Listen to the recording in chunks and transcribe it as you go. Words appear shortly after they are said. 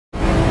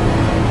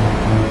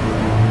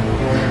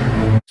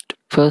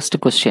First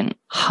question.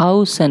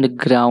 House and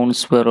grounds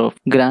were of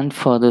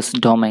grandfather's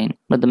domain,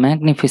 but the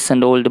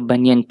magnificent old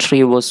banyan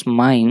tree was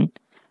mine.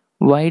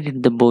 Why did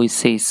the boy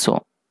say so?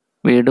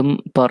 വീടും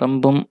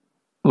പറമ്പും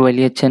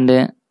വലിയച്ഛൻ്റെ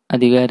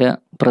അധികാര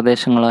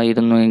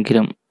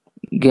പ്രദേശങ്ങളായിരുന്നുവെങ്കിലും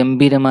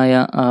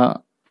ഗംഭീരമായ ആ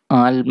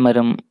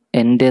ആൽമരം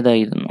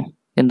എൻ്റേതായിരുന്നു.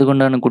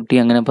 എന്തുകൊണ്ടാണ് കുട്ടി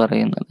അങ്ങനെ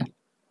പറയുന്നത്?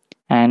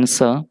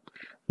 Answer: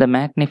 The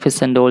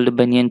magnificent old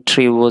banyan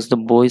tree was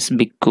the boy's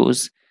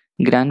because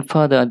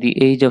grandfather at the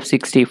age of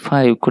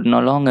 65 could no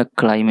longer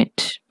climb it.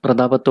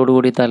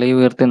 പ്രതാപത്തോടുകൂടി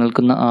തലയുയർത്തി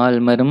നിൽക്കുന്ന ആ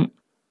ആൽമരം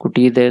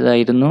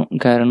കുട്ടിയുടേതായിരുന്നു.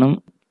 കാരണം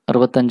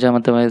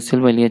 65-ാമത്തെ വയസ്സിൽ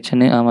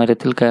വലിയച്ഛന് ആ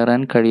മരത്തിൽ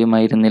കയറാൻ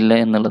കഴിയുമായിരുന്നില്ല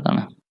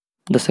എന്നുള്ളതാണ്.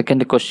 The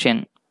second question.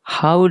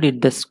 How did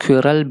the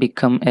squirrel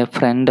become a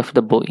friend of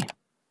the boy?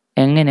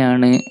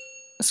 എങ്ങനെയാണ്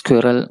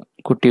സ്ക്വിറൽ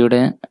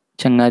കുട്ടിയുടെ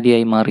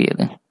ചങ്ങാതിയായി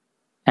മാറിയത്?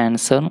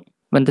 Answer: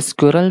 When the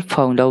squirrel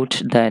found out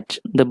that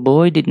the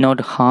boy did not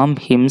harm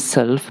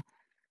himself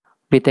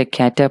with a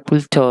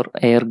catapult or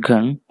air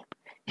gun,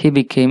 he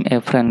became a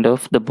friend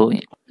of the boy.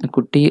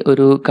 കുട്ടി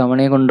ഒരു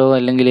കവണ കൊണ്ടോ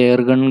അല്ലെങ്കിൽ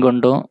air gun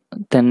കൊണ്ടോ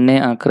തന്നെ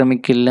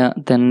ആക്രമിക്കില്ല,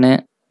 തന്നെ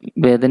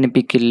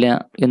വേദനിപ്പിക്കില്ല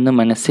എന്ന്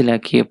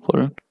മനസ്സിലാക്കിയപ്പോൾ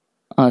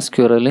ആ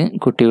സ്ക്വിറല്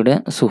കുട്ടിയുടെ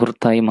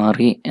സുഹൃത്തായി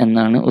മാറി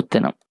എന്നാണ്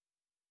ഉത്തരം.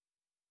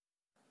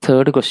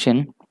 Third question.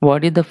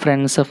 What did the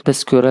friends of the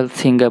squirrel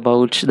think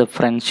about the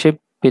friendship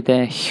with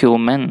a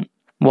human?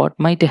 What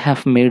might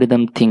have made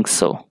them think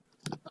so?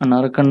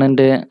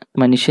 അണ്ണാറക്കണ്ണൻ്റെ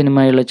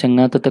മനുഷ്യനുമായുള്ള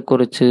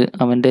ചങ്ങാത്തത്തെക്കുറിച്ച്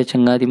അവൻ്റെ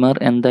ചങ്ങാതിമാർ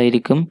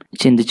എന്തായിരിക്കും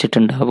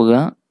ചിന്തിച്ചിട്ടുണ്ടാവുക?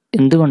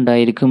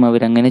 എന്തുകൊണ്ടായിരിക്കും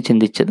അവരങ്ങനെ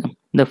ചിന്തിച്ചത്?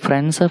 The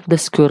friends of the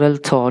squirrel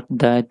thought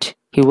that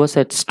he was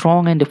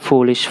headstrong and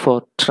foolish for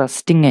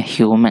trusting a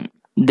human.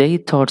 They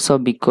thought so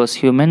because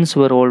humans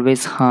were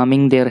always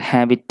harming their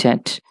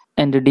habitat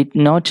and did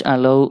not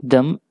allow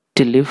them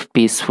to live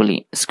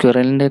peacefully.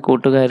 സ്ക്വിറലിൻ്റെ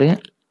കൂട്ടുകാർ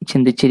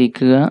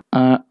ചിന്തിച്ചിരിക്കുക,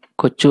 ആ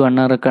കൊച്ചു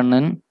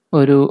അണ്ണാറക്കണ്ണൻ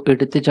ഒരു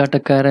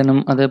എടുത്തുചാട്ടക്കാരനും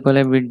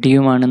അതേപോലെ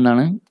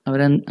വിഡ്ഢിയുമാണെന്നാണ്.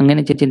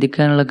 അങ്ങനെ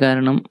ചിന്തിക്കാനുള്ള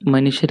കാരണം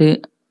മനുഷ്യർ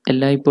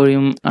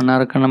എല്ലായ്പ്പോഴും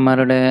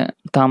അണ്ണാറക്കണ്ണന്മാരുടെ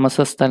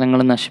താമസ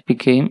സ്ഥലങ്ങൾ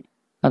നശിപ്പിക്കുകയും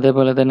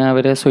അതേപോലെ തന്നെ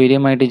അവരെ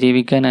സ്വൈര്യമായിട്ട്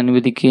ജീവിക്കാൻ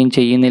അനുവദിക്കുകയും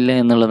ചെയ്യുന്നില്ല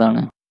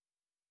എന്നുള്ളതാണ്.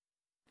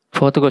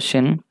 Fourth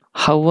question.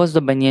 How was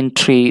the banyan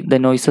tree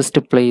the noisiest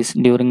place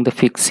during the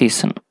fig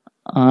season?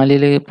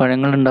 ആലിൽ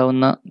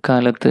പഴങ്ങളുണ്ടാവുന്ന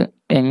കാലത്ത്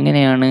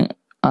എങ്ങനെയാണ്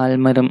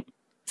ആൽമരം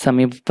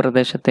സമീപ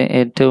പ്രദേശത്തെ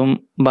ഏറ്റവും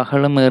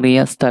ബഹളമേറിയ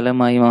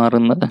സ്ഥലമായി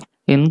മാറുന്നത്?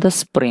 In the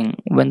spring,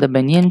 when the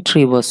banyan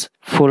tree was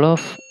full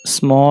of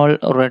small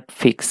red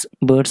figs,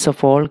 birds of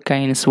all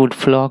kinds would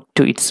flock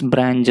to its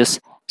branches,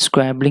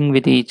 squabbling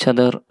with each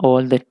other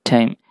all the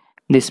time.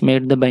 This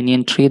made the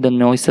banyan tree the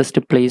noisiest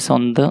place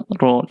on the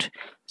road.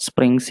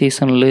 Spring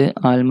സീസണിൽ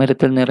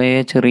ആൽമരത്തിൽ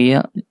നിറയെ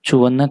ചെറിയ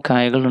ചുവന്ന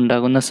കായകൾ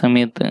ഉണ്ടാകുന്ന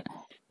സമയത്ത്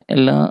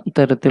എല്ലാ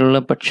തരത്തിലുള്ള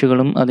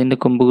പക്ഷികളും അതിൻ്റെ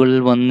കൊമ്പുകളിൽ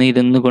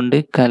വന്നിരുന്നു കൊണ്ട്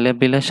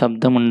കലപില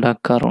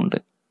ശബ്ദമുണ്ടാക്കാറുണ്ട്.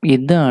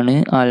 ഇതാണ്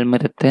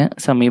ആൽമരത്തെ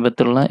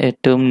സമീപത്തുള്ള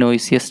ഏറ്റവും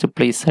നോയ്സിയസ്റ്റ്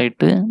പ്ലേസ്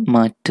ആയിട്ട്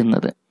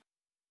മാറ്റുന്നത്.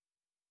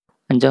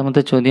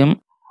 അഞ്ചാമത്തെ ചോദ്യം.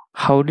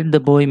 How did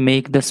the boy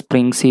make the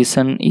spring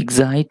season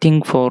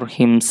exciting four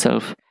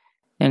himself?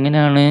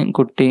 എങ്ങനെയാണ്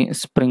കുട്ടി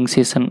സ്പ്രിംഗ്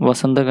സീസൺ,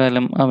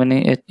 വസന്തകാലം, അവന്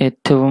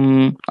ഏറ്റവും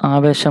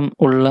ആവേശം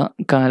ഉള്ള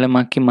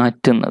കാലമാക്കി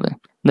മാറ്റുന്നത്?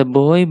 The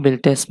boy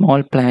built a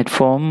small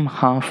platform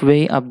halfway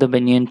up the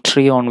banyan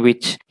tree on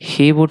which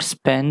he would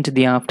spend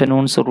the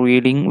afternoons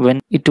reading when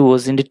it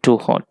wasn't too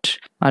hot.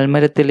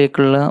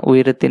 ആൽമരത്തിലേക്കുള്ള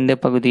ഉയരത്തിൻ്റെ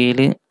പകുതിയിൽ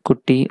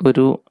കുട്ടി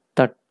ഒരു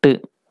തട്ട്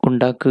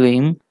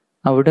ഉണ്ടാക്കുകയും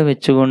അവിടെ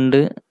വെച്ചുകൊണ്ട്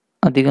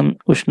അധികം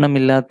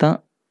ഉഷ്ണമില്ലാത്ത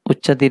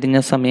ഉച്ചതിരിഞ്ഞ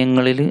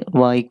സമയങ്ങളിൽ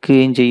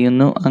വായിക്കുകയും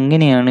ചെയ്യുന്നു.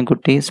 അങ്ങനെയാണ്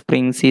കുട്ടി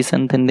സ്പ്രിംഗ്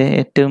സീസൺ തൻ്റെ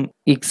ഏറ്റവും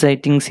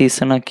എക്സൈറ്റിംഗ്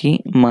സീസണാക്കി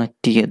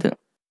മാറ്റിയത്.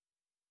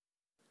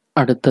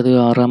 അടുത്തത്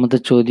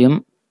ആറാമത്തെ ചോദ്യം.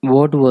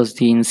 What was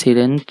the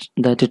incident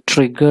that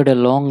triggered a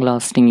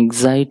long-lasting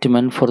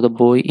excitement for the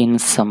boy in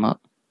summer?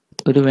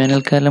 ഒരു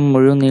വേനൽക്കാലം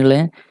മുഴുനീളെ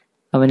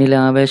അവനിൽ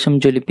ആവേശം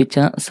ജ്വലിപ്പിച്ച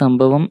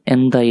സംഭവം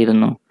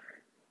എന്തായിരുന്നു?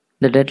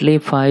 The deadly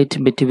fight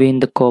between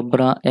the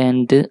cobra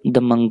and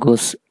the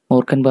mongoose.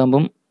 മൂർഖൻ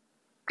പാമ്പും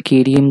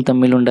കീരിയും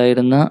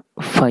തമ്മിലുണ്ടായിരുന്ന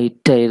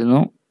ഫൈറ്റായിരുന്നു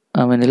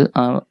അവനിൽ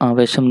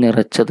ആവേശം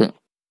നിറച്ചത്.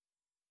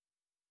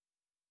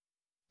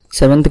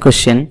 Seventh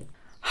question.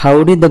 How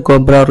did the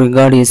cobra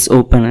regard his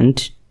opponent?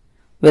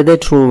 Were they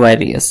true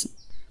warriors?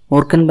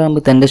 മൂർഖൻ പാമ്പ്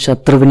തൻ്റെ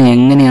ശത്രുവിനെ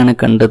എങ്ങനെയാണ്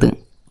കണ്ടത്?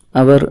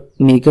 അവർ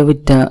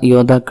മികവുറ്റ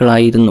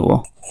യോദ്ധാക്കളായിരുന്നുവോ?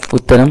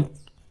 ഉത്തരം: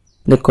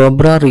 The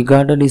cobra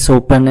regarded his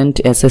opponent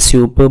as a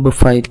superb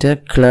fighter,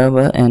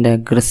 clever and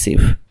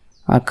aggressive.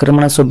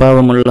 ആക്രമണ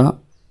സ്വഭാവമുള്ള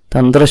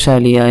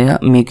തന്ത്രശാലിയായ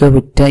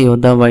മികവുറ്റ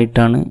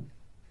യോദ്ധാവായിട്ടാണ്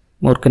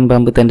മൂർഖൻ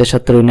പാമ്പ് തൻ്റെ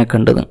ശത്രുവിനെ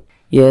കണ്ടത്.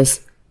 Yes,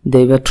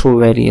 they were true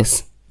warriors.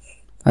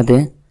 അതെ,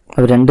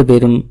 അവർ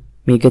രണ്ടുപേരും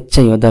മികച്ച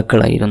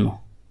യോദ്ധാക്കളായിരുന്നു.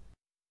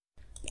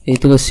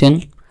 Eighth question.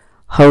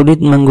 How did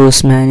mongoose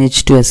manage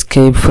to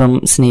escape from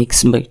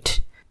snake's bite?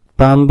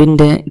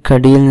 പാമ്പിൻ്റെ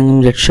കടിയിൽ നിന്നും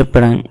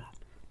രക്ഷപ്പെടാൻ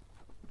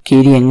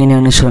കീരി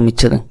എങ്ങനെയാണ്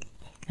ശ്രമിച്ചത്?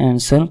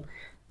 Answer: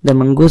 The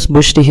mongoose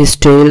bushed his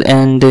tail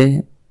and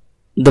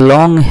the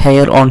long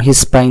hair on his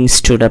spine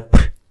stood up.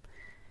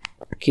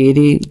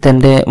 കീരി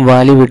തൻ്റെ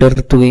വാലി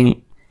വിടർത്തുകയും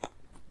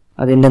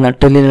അതിൻ്റെ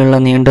നട്ടെല്ലിലുള്ള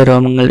നീണ്ട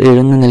രോമങ്ങൾ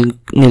എഴുന്നു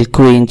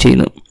നിൽക്കുകയും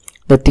ചെയ്തു.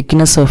 The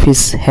thickness of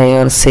his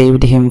hair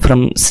saved him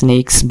from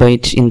snake's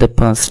bite in the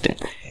past.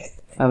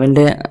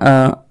 അവൻ്റെ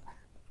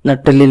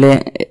നട്ടെല്ലിലെ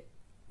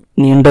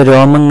നീണ്ട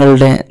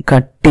രോമങ്ങളുടെ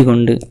കട്ടി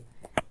കൊണ്ട്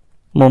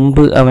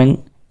മുമ്പ് അവൻ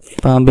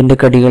പാമ്പിൻ്റെ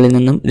കടികളിൽ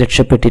നിന്നും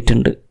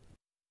രക്ഷപ്പെട്ടിട്ടുണ്ട്.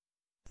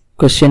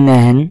 Question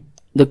 9.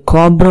 The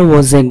cobra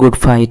was a good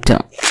fighter.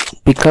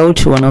 Pick out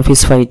one of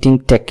his fighting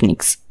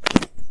techniques.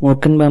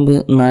 മൂർഖൻ പാമ്പ്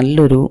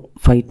നല്ലൊരു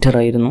ഫൈറ്റർ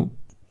ആയിരുന്നു.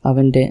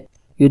 അവൻ്റെ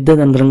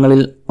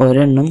യുദ്ധതന്ത്രങ്ങളിൽ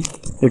ഒരെണ്ണം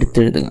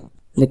എടുത്തെഴുതുക.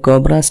 The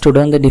cobra stood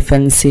on the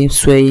defensive,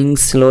 swaying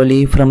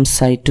slowly from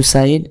side to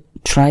side,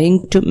 trying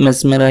to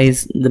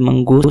mesmerize the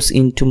mongoose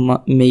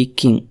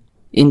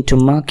into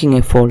marking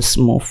a false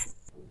move.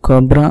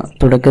 Cobra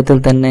തുടക്കത്തിൽ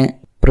തന്നെ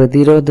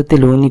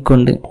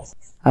പ്രതിരോധത്തിലൂന്നിക്കൊണ്ട്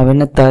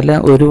അവനെ തല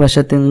ഒരു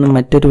വശത്തു നിന്ന്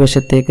മറ്റൊരു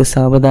വശത്തേക്ക്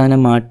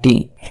സാവധാനം മാറ്റി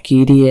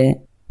കീരിയെ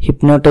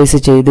ഹിപ്നോട്ടൈസ്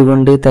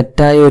ചെയ്തുകൊണ്ട്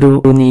തെറ്റായ ഒരു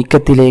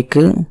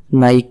നീക്കത്തിലേക്ക്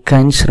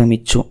നയിക്കാൻ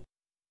ശ്രമിച്ചു.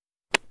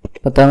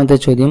 10ാമത്തെ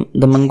ചോദ്യം.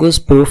 The mongoose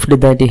proved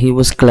that he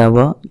was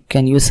clever.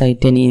 Can you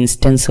cite any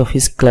instance of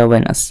his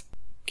cleverness?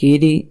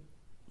 കീരി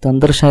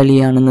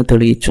തന്ത്രശാലിയാണെന്ന്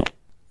തെളിയിച്ചു.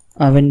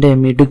 അവൻ്റെ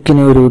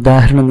മിടുക്കിന് ഒരു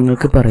ഉദാഹരണം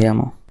നിങ്ങൾക്ക്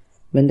പറയാമോ?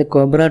 When the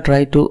cobra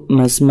tried to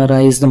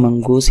mesmerize the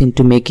mongoose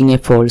into making a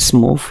false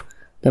move,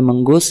 the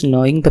mongoose,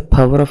 knowing the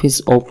power of his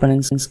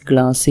opponent's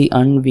glassy,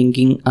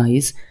 unwinking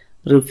eyes,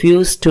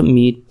 refused to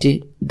meet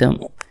them.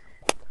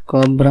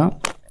 Cobra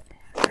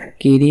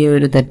കീരിയെ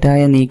ഒരു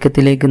തെറ്റായ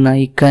നീക്കത്തിലേക്ക്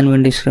നയിക്കാൻ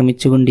വേണ്ടി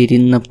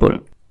ശ്രമിച്ചുകൊണ്ടിരുന്നപ്പോൾ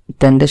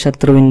തൻ്റെ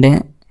ശത്രുവിൻ്റെ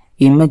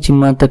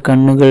ഇമചിമ്മാത്ത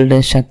കണ്ണുകളുടെ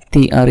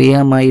ശക്തി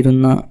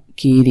അറിയാമായിരുന്ന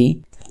കീരി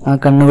ആ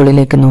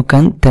കണ്ണുകളിലേക്ക്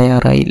നോക്കാൻ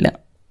തയ്യാറായില്ല.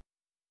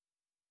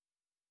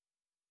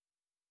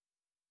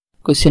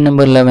 Question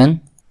number 11.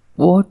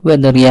 What were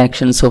the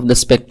reactions of the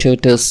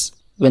spectators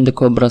when the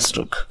cobra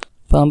struck?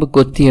 പാമ്പ്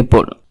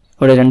കൊത്തിയപ്പോൾ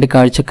അവിടെ 2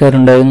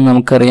 കാഴ്ചക്കാരുണ്ടായിരുന്നു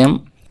നമുക്കറിയാം,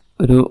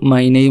 ഒരു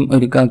മൈനയും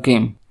ഒരു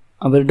കാക്കയും.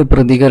 അവരുടെ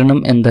പ്രതികരണം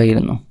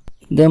എന്തായിരുന്നു?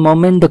 The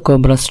moment the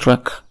cobra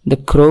struck, the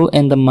crow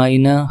and the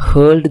myna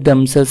hurled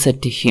themselves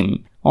at him,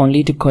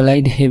 only to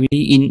collide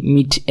heavily in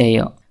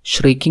mid-air.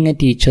 Shrieking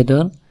at each other,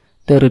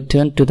 they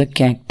returned to the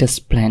cactus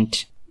plant.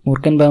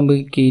 മൂർഖൻ പാമ്പ്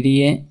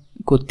കീരിയെ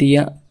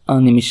കൊത്തിയ ആ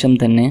നിമിഷം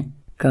തന്നെ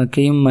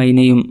കാക്കയും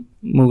മൈനയും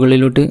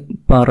മുകളിലോട്ട്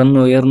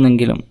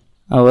പറന്നുയർന്നെങ്കിലും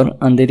അവർ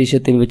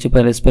അന്തരീക്ഷത്തിൽ വെച്ച്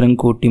പരസ്പരം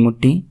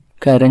കൂട്ടിമുട്ടി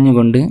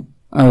കരഞ്ഞുകൊണ്ട്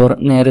അവർ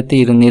നേരത്തെ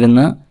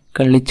ഇരുന്നിരുന്ന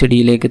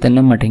കള്ളിച്ചെടിയിലേക്ക്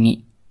തന്നെ മടങ്ങി.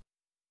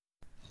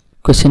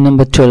 Question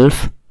number 12.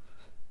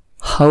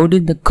 How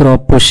did the crow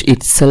push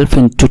itself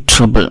into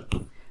trouble?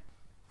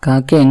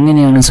 കാക്ക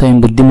എങ്ങനെയാണ് സ്വയം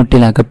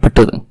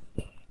ബുദ്ധിമുട്ടിലാക്കപ്പെട്ടത്?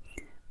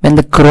 When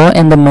the crow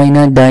and the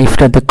myna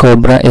dived at the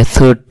cobra a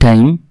 3rd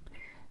time,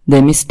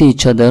 they missed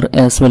each other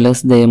as well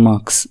as their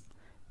marks.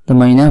 The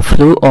myna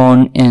flew on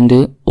and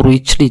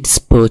reached its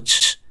perch,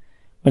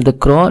 but the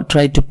crow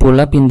tried to pull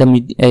up in the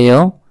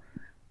mid-air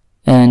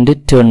and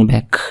turned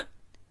back.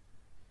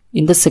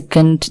 In the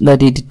second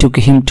that it took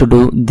him to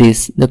do this,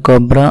 the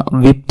cobra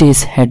whipped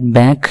his head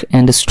back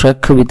and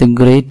struck with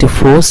great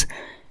force,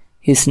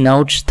 his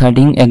snout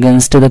thudding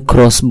against the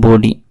crow's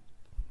body.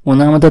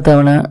 3ാമത്തെ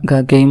തവണ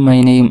കാക്കയും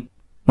മൈനയും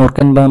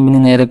മൂർഖൻ പാമ്പിന്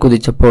നേരെ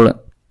കുതിച്ചപ്പോൾ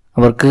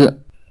അവർക്ക്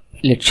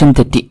ലക്ഷ്യം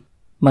തെറ്റി.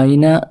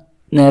 മൈന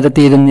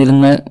നേരത്തെ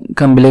ഇരുന്നിരുന്ന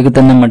കമ്പിലേക്ക്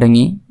തന്നെ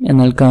മടങ്ങി.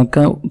 എന്നാൽ കാക്ക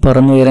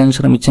പറന്നുയരാൻ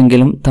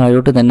ശ്രമിച്ചെങ്കിലും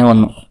താഴോട്ട് തന്നെ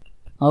വന്നു.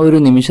 ആ ഒരു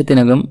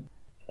നിമിഷത്തിനകം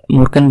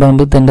മൂർഖൻ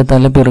പാമ്പ് തൻ്റെ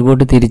തല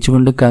പിറകോട്ട്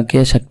തിരിച്ചുകൊണ്ട്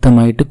കാക്കയെ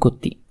ശക്തമായിട്ട്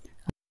കൊത്തി.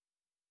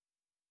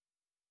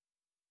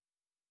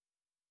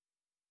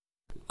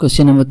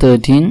 Question number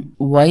 13.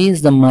 Why is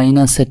the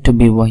myna said to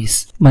be wise?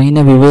 മൈന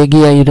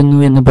വിവേകിയായിരുന്നു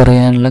എന്ന്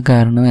പറയാനുള്ള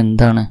കാരണം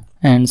എന്താണ്?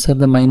 Answer.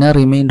 The myna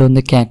remained on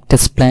the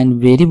cactus plant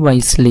very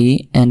wisely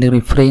and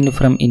refrained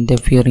from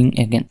interfering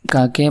again.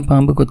 കാക്കയെ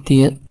പാമ്പ്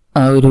കൊത്തിയ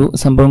ആ ഒരു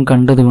സംഭവം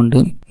കണ്ടതുകൊണ്ട്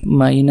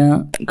മൈന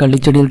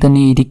കള്ളിച്ചെടിയിൽ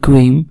തന്നെ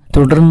ഇരിക്കുകയും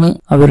തുടർന്ന്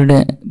അവരുടെ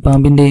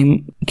പാമ്പിൻ്റെയും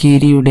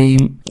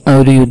കീരിയുടെയും ആ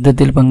ഒരു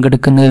യുദ്ധത്തിൽ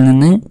പങ്കെടുക്കുന്നതിൽ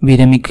നിന്ന്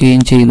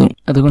വിരമിക്കുകയും ചെയ്തു.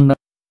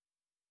 അതുകൊണ്ടാണ്.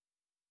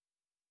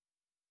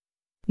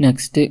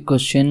 Next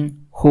question.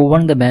 Who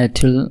won the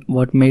battle?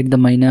 What made the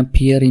myna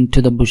peer into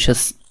the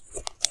bushes?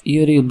 ഈ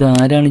ഒരു യുദ്ധം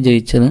ആരാണ്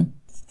ജയിച്ചത്?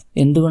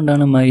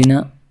 എന്തുകൊണ്ടാണ് മൈന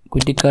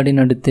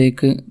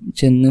കുറ്റിക്കാടിനടുത്തേക്ക്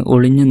ചെന്ന്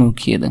ഒളിഞ്ഞു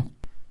നോക്കിയത്?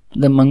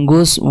 The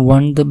mongoose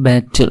won the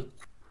battle.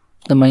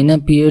 The myna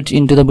peered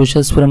into the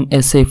bushes from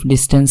a safe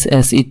distance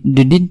as it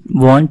didn't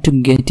want to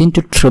get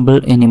into trouble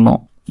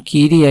anymore.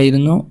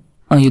 കീരിയായിരുന്നു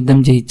ആ യുദ്ധം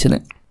ജയിച്ചത്.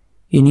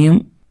 ഇനിയും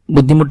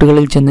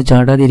ബുദ്ധിമുട്ടുകളിൽ ചെന്ന്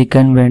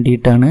ചാടാതിരിക്കാൻ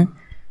വേണ്ടിയിട്ടാണ്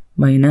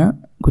മൈന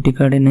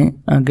കുറ്റിക്കാടിന്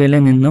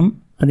അകലെ നിന്നും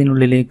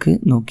അതിനുള്ളിലേക്ക്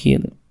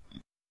നോക്കിയത്.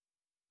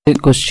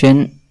 Question.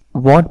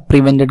 What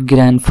prevented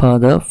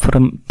grandfather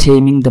from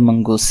taming the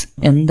mongoose?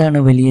 എന്താണ്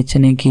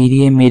വലിയച്ഛനെ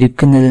കീരിയെ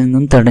മെരുക്കുന്നതിൽ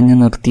നിന്നും തടഞ്ഞു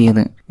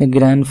നിർത്തിയത്? The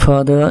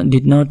grandfather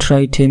did not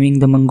try taming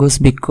the mongoose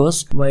because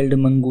wild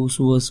mongoose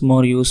was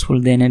more useful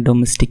than a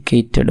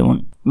domesticated one.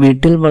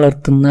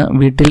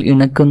 വീട്ടിൽ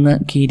ഇണക്കുന്ന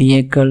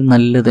കീരിയേക്കാൾ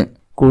നല്ലത്,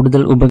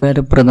 കൂടുതൽ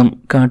ഉപകാരപ്രദം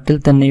കാട്ടിൽ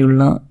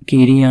തന്നെയുള്ള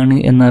കീരിയാണ്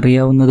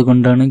എന്നറിയാവുന്നത്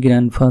കൊണ്ടാണ്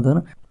ഗ്രാൻഡ്ഫാദർ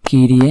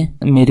കീരിയെ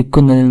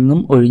മെരുക്കുന്നതിൽ നിന്നും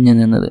ഒഴിഞ്ഞു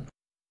നിന്നത്.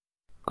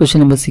 Question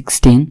number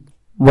 16.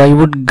 Why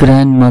would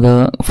grandmother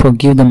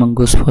forgive the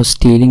mongoose for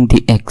stealing the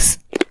eggs?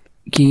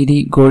 കീരി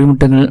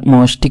കോഴിമുട്ടകൾ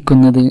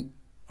മോഷ്ടിക്കുന്നത്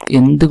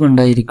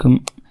എന്തുകൊണ്ടായിരിക്കും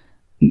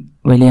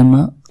വലിയമ്മ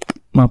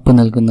മാപ്പ്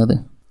നൽകുന്നത്?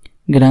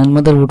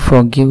 Grandmother would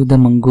forgive the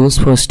mongoose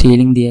for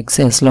stealing the eggs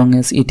as long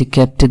as it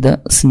kept the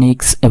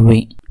snakes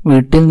away.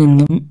 വീട്ടിൽ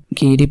നിന്നും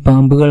കീരി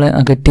പാമ്പുകളെ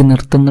അകറ്റി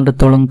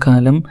നിർത്തുന്നിടത്തോളം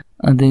കാലം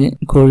അത്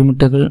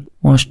കോഴിമുട്ടകൾ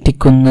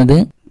മോഷ്ടിക്കുന്നത്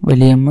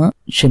വലിയമ്മ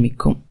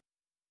ക്ഷമിക്കും.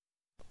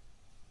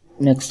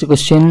 Next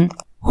question.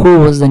 Who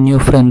was the new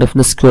friend of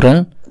the squirrel?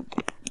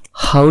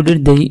 How did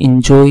they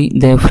enjoy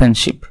their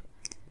friendship?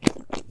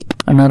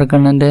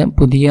 അണ്ണാറക്കണ്ണന്റെ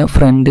പുതിയ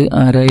front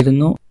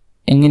ആരായിരുന്നു?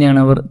 എങ്ങനെയാണ്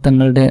അവർ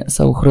തങ്ങളുടെ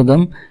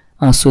സൗഹൃദം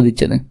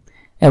ആസ്വദിച്ചത്?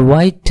 A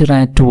white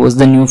rat was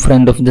the new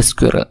friend of the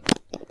squirrel.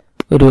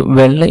 ഒരു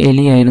വെള്ള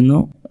എലിയായിരുന്നു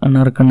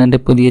അണ്ണാറക്കണ്ണന്റെ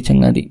പുതിയ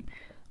ചങ്ങാതി.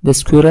 The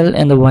squirrel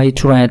and the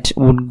white rat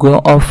would go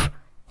off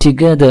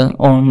together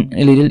on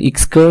little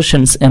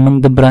excursions among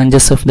the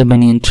branches of the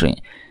banyan tree.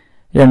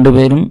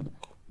 രണ്ടുപേരും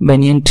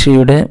ബനിയൻ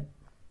ട്രീയുടെ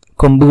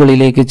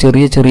കൊമ്പുകളിലേക്ക്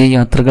ചെറിയ ചെറിയ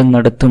യാത്രകൾ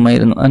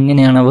നടത്തുമായിരുന്നു.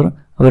 അങ്ങനെയാണ് അവർ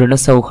അവരുടെ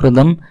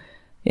സൗഹൃദം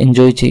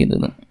എൻജോയ്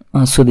ചെയ്തത്,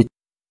 ആസ്വദിച്ചു.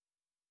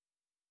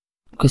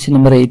 Question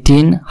number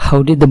 18. How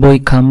did the boy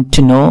come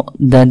to know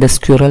that the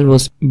squirrel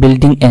was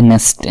building a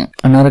nest?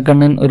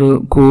 അണ്ണാറക്കണ്ണൻ ഒരു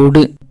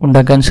കൂട്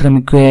ഉണ്ടാക്കാൻ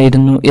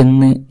ശ്രമിക്കുകയായിരുന്നു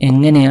എന്ന്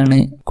എങ്ങനെയാണ്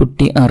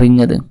കുട്ടി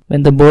അറിഞ്ഞത്?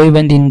 When the boy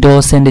went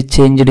indoors and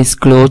changed his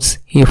clothes,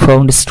 he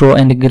found straw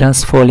and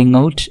grass falling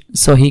out,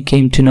 so he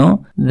came to know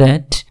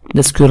that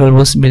the squirrel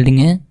was building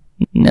a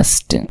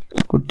nest.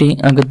 കുട്ടി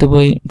അകത്ത്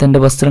പോയി തന്റെ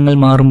വസ്ത്രങ്ങൾ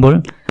മാറുമ്പോൾ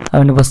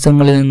അവന്റെ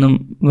വസ്ത്രങ്ങളിൽ നിന്നും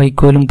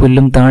വൈക്കോലും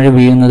പുല്ലും താഴെ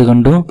വീഴുന്നത്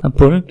കണ്ടു.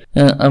 അപ്പോൾ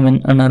അവൻ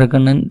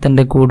അണ്ണാറക്കണ്ണൻ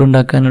തന്റെ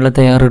കൂടുണ്ടാക്കാനുള്ള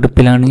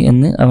തയ്യാറെടുപ്പിലാണ്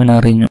എന്ന് അവൻ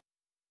അറിഞ്ഞു.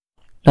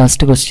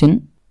 Last question.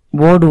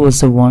 What was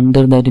the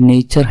wonder that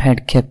nature had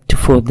kept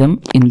for them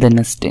in the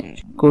nest?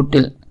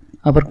 കൂട്ടിൽ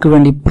അവർക്ക്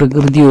വേണ്ടി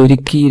പ്രകൃതി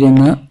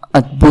ഒരുക്കിയിരുന്ന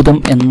അത്ഭുതം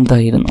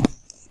എന്തായിരുന്നു?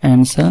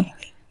 Answer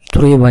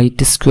 3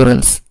 white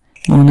squirrels.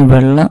 3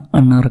 വെള്ള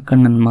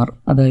അണ്ണാറക്കണ്ണന്മാർ.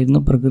 അതായിരുന്നു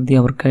പ്രകൃതി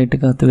അവർക്കായിട്ട്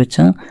കാത്തുവെച്ച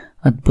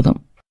അത്ഭുതം.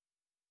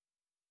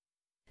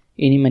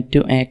 ഇനി മറ്റു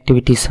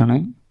ആക്ടിവിറ്റീസ് ആണ്.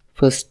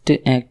 First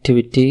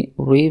activity,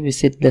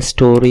 revisit the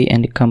story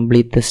and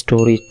complete the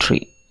story tree.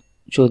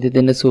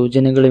 ചോദ്യത്തിൻ്റെ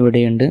സൂചനകൾ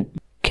ഇവിടെയുണ്ട്.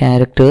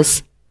 Characters,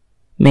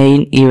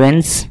 main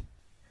events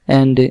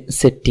and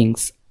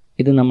settings.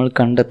 ഇത് നമ്മൾ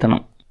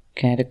കണ്ടെത്തണം.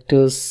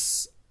 ക്യാരക്ടേഴ്സ്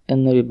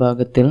എന്ന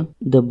വിഭാഗത്തിൽ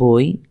the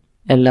boy,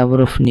 A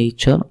lover of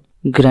nature,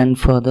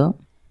 grand father,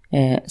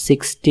 A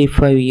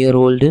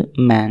 65-year-old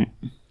മാൻ.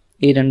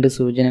 ഈ 2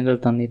 സൂചനകൾ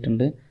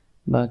തന്നിട്ടുണ്ട്.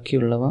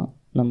 ബാക്കിയുള്ളവ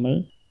നമ്മൾ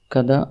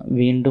കഥ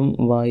വീണ്ടും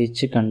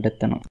വായിച്ച്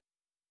കണ്ടെത്തണം.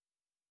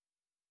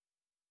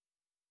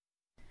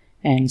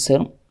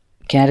 Answer.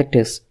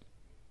 Characters: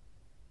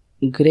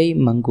 grey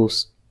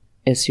mongoose,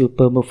 A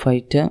superb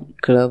fighter,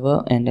 clever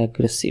and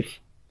aggressive.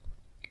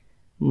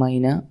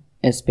 മൈന,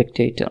 A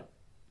spectator.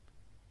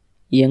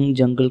 Young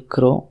jungle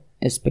crow,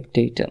 A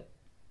spectator.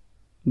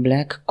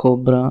 Black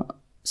cobra,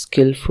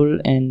 skillful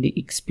and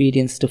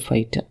experienced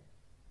fighter.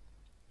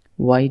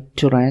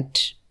 White rat,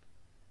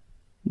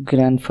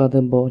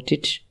 grandfather bought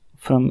it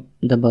from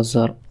the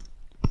bazaar.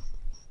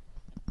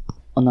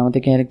 ഒന്നാമത്തെ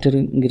character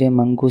grey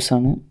mongoose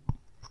ആണ്.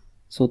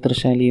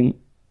 സൂത്രശാലിയും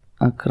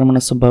ആക്രമണ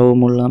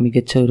സ്വഭാവമുള്ള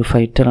മികച്ച ഒരു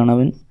ഫൈറ്ററാണ്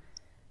അവൻ.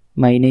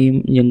 മൈനയും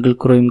jungle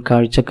ക്രോയും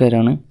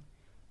കാഴ്ചക്കാരാണ്.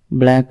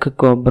 Black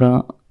cobra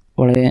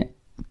വളരെ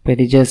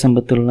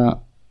പരിചയസമ്പത്തുള്ള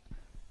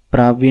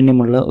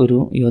പ്രാവീണ്യമുള്ള ഒരു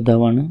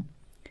യോദ്ധാവാണ്.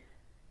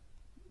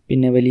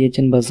 പിന്നെ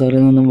വലിയച്ഛൻ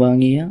ബസാറിൽ നിന്നും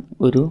വാങ്ങിയ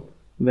ഒരു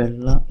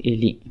വെള്ള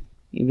എലി.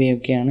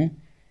 ഇവയൊക്കെയാണ്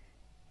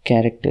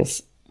characters.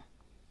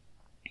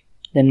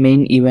 Then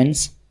main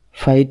events,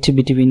 fight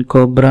between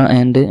cobra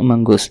and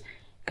mongoose.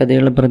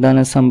 കഥയുള്ള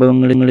പ്രധാന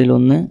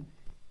സംഭവങ്ങളിലൊന്ന്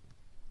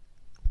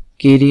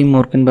കീരിയും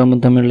മൂർഖൻ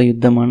പാമ്പും തമ്മിലുള്ള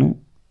യുദ്ധമാണ്.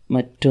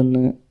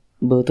 മറ്റൊന്ന്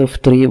ബർത്ത്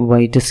ഓഫ് 3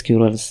 വൈറ്റ്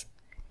സ്ക്യൂറൽസ്.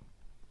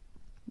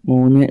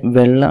 3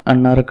 വെള്ള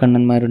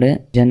അണ്ണാറക്കണ്ണന്മാരുടെ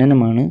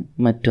ജനനമാണ്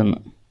മറ്റൊന്ന്.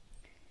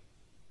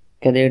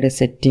 കഥയുടെ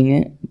സെറ്റിങ്,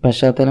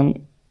 പശ്ചാത്തലം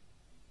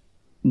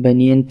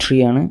ബനിയൻ ട്രീ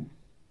ആണ്,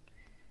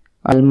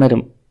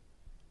 ആൽമരം,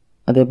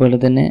 അതേപോലെ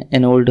തന്നെ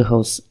എൻ ഓൾഡ്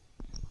ഹൗസ്,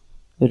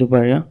 ഒരു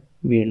പഴയ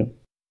വീടും.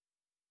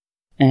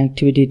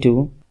 Activity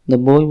 2. The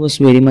boy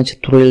was very much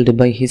thrilled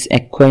by his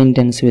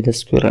acquaintance with a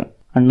squirrel.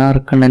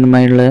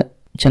 അണ്ണാറക്കണ്ണനുമായുള്ള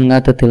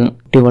ചങ്ങാത്തത്തിൽ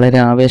കുട്ടി വളരെ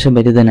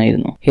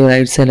ആവേശഭരിതനായിരുന്നു. He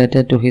rights A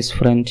letter to his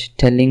friend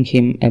telling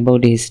him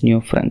about his new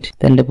front.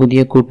 തൻ്റെ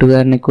പുതിയ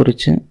കൂട്ടുകാരനെ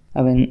കുറിച്ച്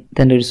അവൻ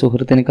തൻ്റെ ഒരു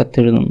സുഹൃത്തിന്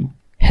കത്തെഴുതുന്നു.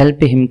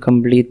 Help him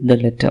complete the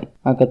letter.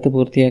 ആ കത്ത്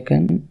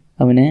പൂർത്തിയാക്കാൻ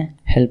അവനെ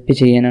ഹെൽപ്പ്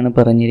ചെയ്യാനാണ്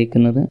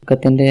പറഞ്ഞിരിക്കുന്നത്.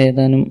 കത്തിൻ്റെ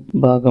ഏതാനും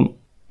ഭാഗം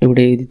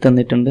ഇവിടെ എഴുതി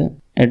തന്നിട്ടുണ്ട്.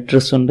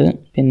 അഡ്രസ് ഉണ്ട്,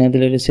 പിന്നെ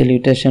അതിലൊരു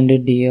സല്യൂട്ടേഷൻ ഉണ്ട്.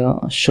 Dear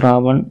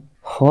Shravan,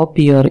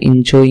 hope you are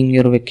enjoying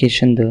your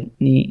vacation there.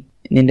 നീ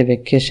നിന്റെ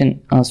വെക്കേഷൻ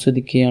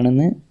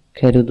ആസ്വദിക്കുകയാണെന്ന്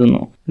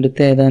കരുതുന്നു.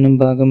 അടുത്ത ഏതാനും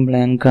ഭാഗം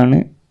ബ്ലാങ്ക് ആണ്,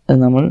 അത്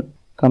നമ്മൾ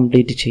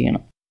കംപ്ലീറ്റ്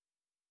ചെയ്യണം.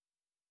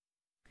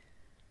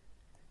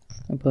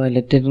 അപ്പോൾ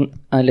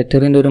ആ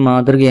ലെറ്ററിൻ്റെ ഒരു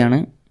മാതൃകയാണ്.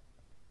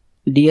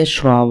 Dear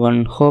Shravan,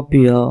 hope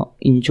you are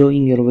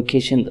enjoying your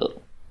vacation there.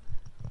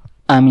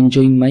 I am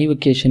enjoying my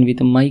vacation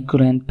with my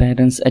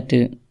grandparents at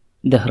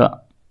Dehra.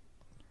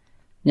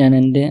 ഞാൻ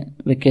എൻ്റെ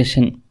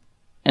വെക്കേഷൻ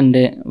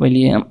എൻ്റെ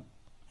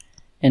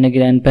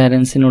ഗ്രാൻഡ്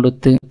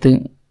പാരൻസിനോടൊത്ത്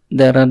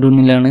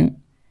ഡെറാഡൂണിലാണ്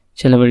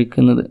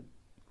ചിലവഴിക്കുന്നത്.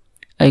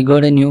 I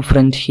got A new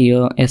front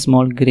here, A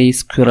small grey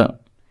squirrel.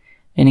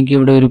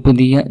 എനിക്കിവിടെ ഒരു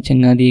പുതിയ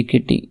ചങ്ങാതിയെ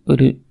കിട്ടി,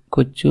 ഒരു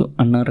കൊച്ചു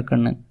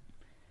അണ്ണാറക്കണ്ണൻ.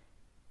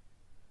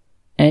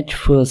 At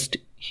first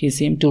he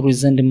seam to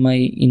റിസെൻറ്റ് my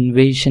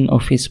invasion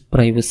of his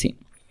privacy.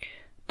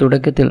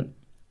 തുടക്കത്തിൽ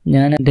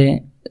ഞാൻ എൻ്റെ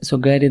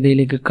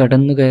സ്വകാര്യതയിലേക്ക്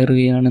കടന്നു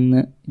കയറുകയാണെന്ന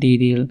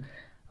രീതിയിൽ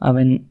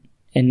അവൻ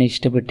എന്നെ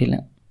ഇഷ്ടപ്പെട്ടില്ല.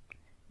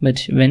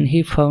 But when he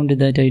found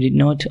that I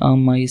did not am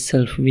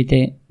myself with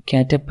a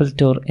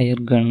കാറ്റപ്പൾട്ട് or air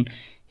gun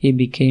he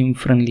became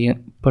friendlier.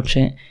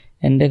 പക്ഷേ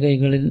എൻ്റെ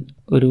കൈകളിൽ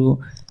ഒരു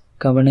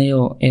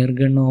കവണയോ എയർ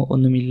ഗണ്ണോ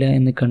ഒന്നുമില്ല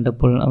എന്ന്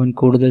കണ്ടപ്പോൾ അവൻ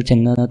കൂടുതൽ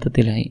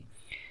ചങ്ങാത്തത്തിലായി.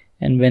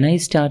 And when I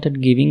started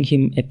giving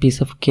him a piece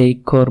of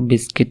cake or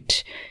biscuit,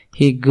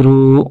 he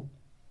grew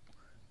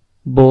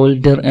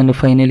bolder and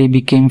finally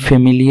became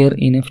familiar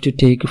enough to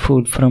take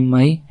food from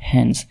my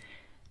hands.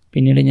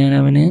 പിന്നീട് ഞാൻ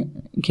അവന്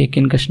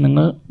കേക്കിൻ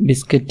കഷ്ണങ്ങൾ,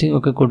 ബിസ്ക്കറ്റ്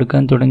ഒക്കെ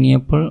കൊടുക്കാൻ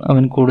തുടങ്ങിയപ്പോൾ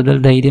അവൻ കൂടുതൽ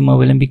ധൈര്യം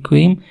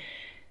അവലംബിക്കുകയും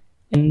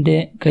എൻ്റെ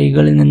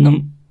കൈകളിൽ നിന്നും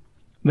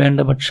വേണ്ട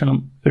ഭക്ഷണം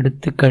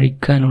എടുത്ത്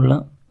കഴിക്കാനുള്ള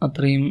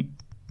അത്രയും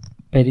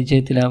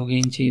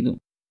പരിചയത്തിലാവുകയും ചെയ്തു.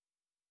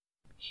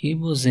 He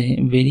was a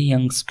very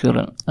young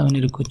squirrel.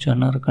 അവനൊരു കൊച്ചു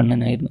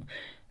അണ്ണാറക്കണ്ണനായിരുന്നു.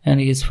 And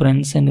his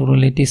friends and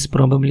relatives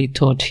probably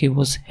thought he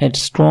was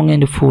headstrong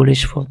and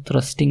foolish for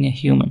trusting a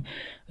human.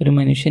 ഒരു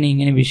മനുഷ്യനെ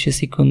ഇങ്ങനെ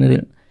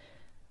വിശ്വസിക്കുന്നതിൽ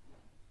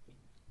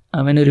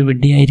അവനൊരു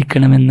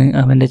വിഡ്ഢിയായിരിക്കണമെന്ന്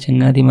അവൻ്റെ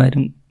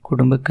ചങ്ങാതിമാരും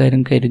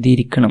കുടുംബക്കാരും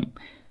കരുതിയിരിക്കണം.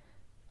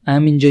 I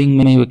am enjoying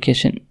my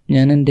vacation.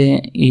 ഞാൻ എൻ്റെ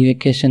ഈ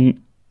വെക്കേഷൻ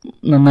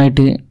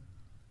നന്നായിട്ട്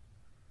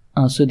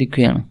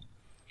ആസ്വദിക്കുകയാണ്.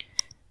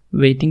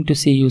 Waiting to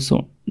see you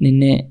soon.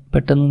 നിന്നെ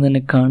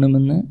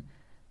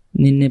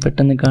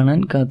പെട്ടെന്ന് കാണാൻ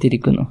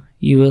കാത്തിരിക്കുന്നു.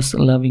 Yours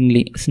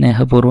lovingly.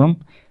 സ്നേഹപൂർവ്വം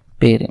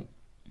പേര്.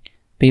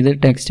 അപ്പോൾ ഇത്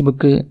ടെക്സ്റ്റ്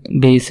ബുക്ക്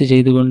ബേസ്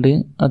ചെയ്തുകൊണ്ട്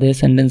അതേ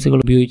സെൻറ്റൻസുകൾ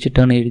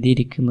ഉപയോഗിച്ചിട്ടാണ്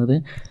എഴുതിയിരിക്കുന്നത്.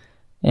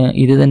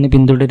 ഇത് തന്നെ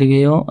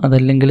പിന്തുടരുകയോ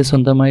അതല്ലെങ്കിൽ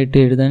സ്വന്തമായിട്ട്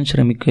എഴുതാൻ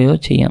ശ്രമിക്കുകയോ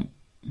ചെയ്യാം.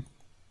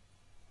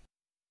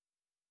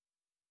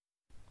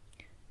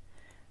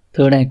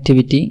 Third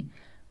activity,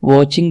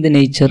 watching the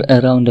nature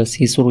around us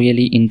is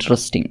really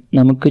interesting.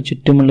 നമുക്ക്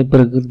ചുറ്റുമുള്ള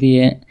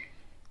പ്രകൃതിയെ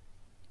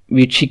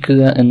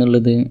വീക്ഷിക്കുക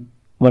എന്നുള്ളത്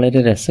വളരെ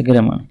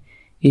രസകരമാണ്.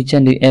 Each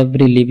and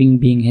every living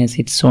being has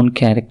it's on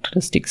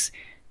characteristics.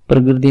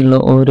 പ്രകൃതിയുള്ള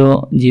ഓരോ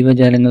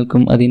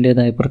ജീവജാലങ്ങൾക്കും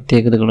അതിൻ്റേതായ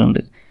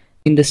പ്രത്യേകതകളുണ്ട്.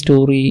 In the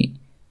story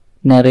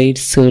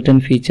narrates certain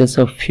features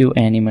of few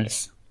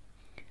animals.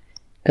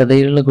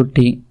 കഥയിലുള്ള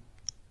കുട്ടി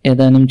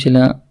ഏതാനും ചില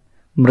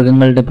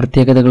മൃഗങ്ങളുടെ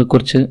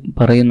പ്രത്യേകതകളെക്കുറിച്ച്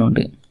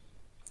പറയുന്നുണ്ട്.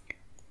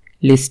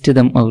 List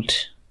them out.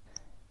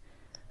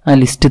 ആ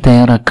ലിസ്റ്റ്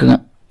തയ്യാറാക്കുക.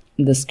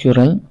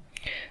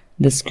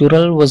 The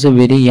squirrel was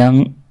very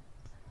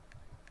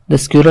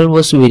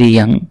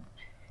young.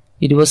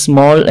 It was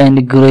small and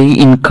grey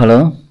in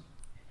color.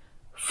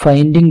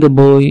 Finding the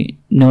boy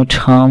not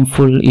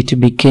harmful, it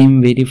became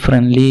very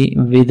friendly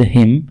with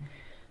him.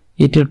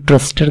 It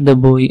trusted the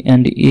boy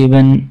and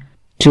even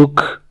took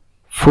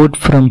food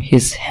from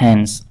his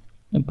hands.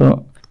 അപ്പോൾ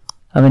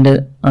അവൻ്റെ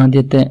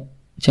ആദ്യത്തെ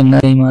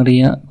ചങ്ങായി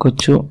മാറിയ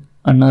കൊച്ചു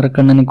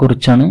അണ്ണാറക്കണ്ണനെ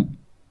കുറിച്ചാണ്.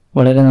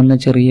 വളരെ നന്ന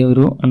ചെറിയ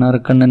ഒരു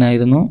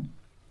അണ്ണാറക്കണ്ണനായിരുന്നു.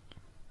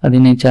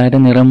 അതിന്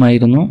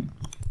ചാരനിറമായിരുന്നു.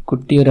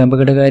 കുട്ടി ഒരു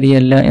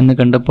അപകടകാരിയല്ല എന്ന്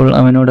കണ്ടപ്പോൾ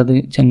അവനോടത്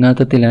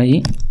ചങ്ങാത്തത്തിലായി.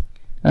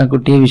 ആ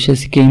കുട്ടിയെ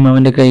വിശ്വസിക്കുകയും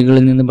അവൻ്റെ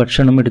കൈകളിൽ നിന്ന്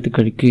ഭക്ഷണം എടുത്ത്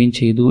കഴിക്കുകയും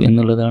ചെയ്തു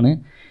എന്നുള്ളതാണ്.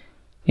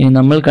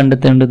 നമ്മൾ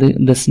കണ്ടെത്തേണ്ടത്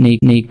the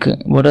snake.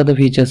 What are the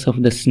features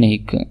of the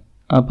snake?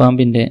 ആ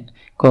പാമ്പിൻ്റെ,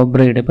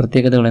 കോബ്രയുടെ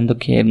പ്രത്യേകതകൾ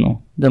എന്തൊക്കെയായിരുന്നു?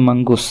 ദ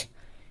മംഗൂസ്,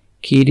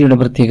 കീരിയുടെ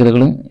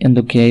പ്രത്യേകതകൾ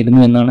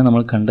എന്തൊക്കെയായിരുന്നു എന്നാണ്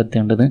നമ്മൾ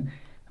കണ്ടെത്തേണ്ടത്.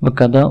 അപ്പോൾ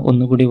കഥ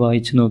ഒന്നുകൂടി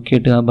വായിച്ച്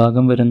നോക്കിയിട്ട് ആ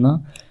ഭാഗം വരുന്ന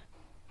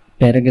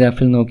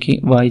പാരഗ്രാഫിൽ നോക്കി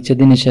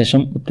വായിച്ചതിന്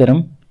ശേഷം ഉത്തരം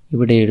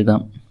ഇവിടെ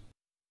എഴുതാം.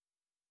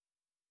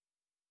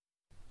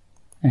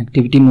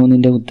 ആക്ടിവിറ്റി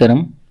 3ൻ്റെ ഉത്തരം: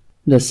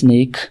 the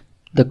snake.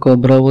 The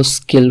cobra was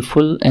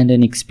skilful and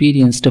an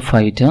experienced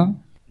fighter.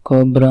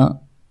 Cobra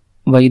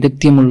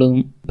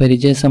വൈദഗ്ധ്യമുള്ളതും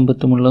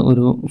പരിചയസമ്പത്തുമുള്ള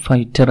ഒരു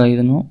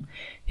ഫൈറ്ററായിരുന്നു.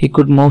 He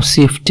could move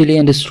swiftly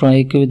and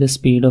strike with the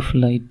speed of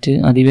light.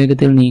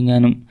 അതിവേഗത്തിൽ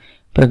നീങ്ങാനും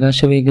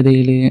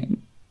പ്രകാശവേഗതയിൽ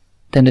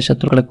തൻ്റെ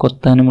ശത്രുക്കളെ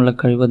കൊത്താനുമുള്ള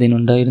കഴിവ്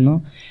അതിനുണ്ടായിരുന്നു.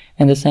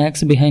 And the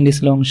സാക്സ് behind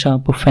his long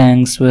sharp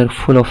fangs were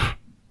full of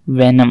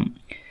venom.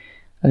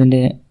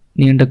 അതിൻ്റെ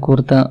നീണ്ട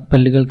കൂർത്ത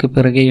പല്ലുകൾക്ക്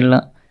പിറകെയുള്ള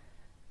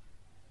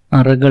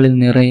അറകളിൽ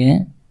നിറയെ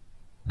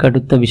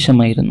കടുത്ത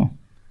വിഷമായിരുന്നു.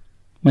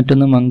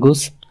 മറ്റൊന്ന്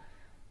mongoose.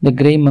 The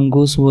grey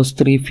mongoose was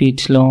 3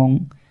 feet long.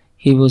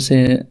 He was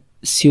A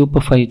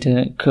super fighter,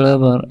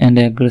 clever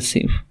and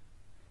aggressive.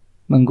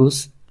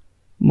 Mongoose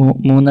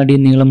 3 അടി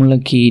നീളമുള്ള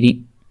കീരി,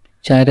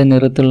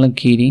 ചാരനിറത്തുള്ള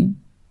കീരി,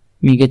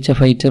 മികച്ച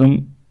ഫൈറ്ററും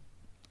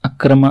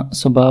അക്രമ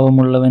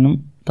സ്വഭാവമുള്ളവനും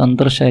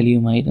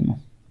തന്ത്രശാലിയുമായിരുന്നു.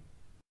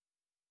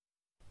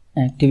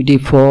 Activity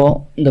 4.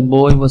 The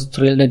boy was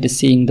thrilled at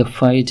seeing the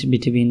fight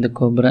between the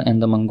cobra and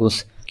the mongoose.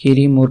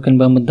 കീരിയും മൂർഖൻ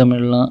പാമ്പും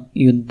തമ്മിലുള്ള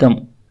യുദ്ധം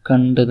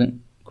കണ്ടത്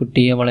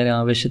കുട്ടിയെ വളരെ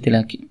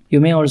ആവേശത്തിലാക്കി. You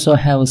may also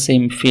have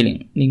same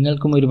feeling.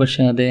 നിങ്ങൾക്കും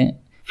ഒരുപക്ഷെ അതേ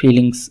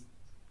ഫീലിങ്സ്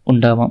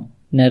ഉണ്ടാവാം.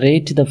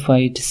 Narrate the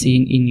fight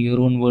scene in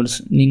your own words.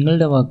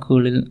 നിങ്ങളുടെ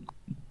വാക്കുകളിൽ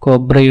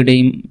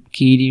കോബ്രയുടെയും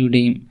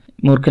കീരിയുടെയും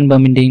മൂർഖൻ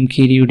പാമ്പിൻ്റെയും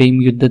കീരിയുടെയും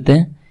യുദ്ധത്തെ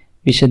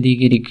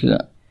വിശദീകരിക്കുക.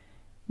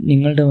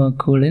 നിങ്ങളുടെ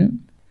വാക്കുകളിൽ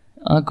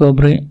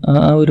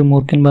ആ ഒരു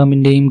മൂർഖൻ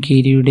പാമ്പിൻ്റെയും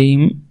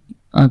കീരിയുടെയും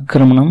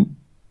ആക്രമണം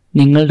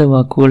നിങ്ങളുടെ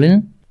വാക്കുകളിൽ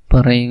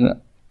പറയുക.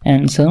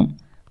 Answer: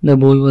 The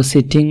boy was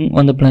sitting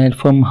on the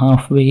platform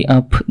halfway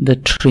up the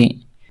tree.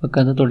 അപ്പോൾ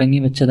കഥ തുടങ്ങി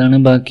വെച്ചതാണ്.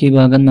 ബാക്കി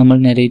ഭാഗം നമ്മൾ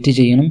നരേറ്റ്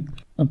ചെയ്യണം.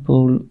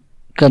 അപ്പോൾ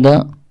കഥ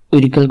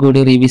ഒരിക്കൽ കൂടി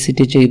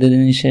റീവിസിറ്റ്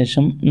ചെയ്തതിന്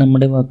ശേഷം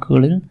നമ്മുടെ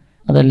വാക്കുകളിൽ,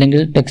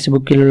 അതല്ലെങ്കിൽ ടെക്സ്റ്റ്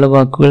ബുക്കിലുള്ള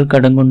വാക്കുകൾ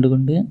കടം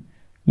കൊണ്ടുകൊണ്ട്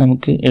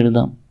നമുക്ക്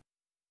എഴുതാം.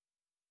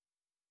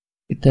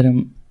 ഇത്തരം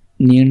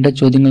നീണ്ട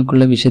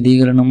ചോദ്യങ്ങൾക്കുള്ള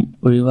വിശദീകരണം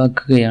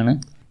ഒഴിവാക്കുകയാണ്.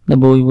 The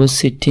boy was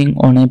sitting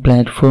on a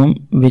platform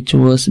which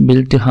was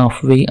built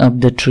halfway up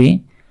the tree.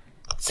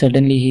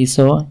 Suddenly he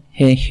saw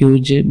a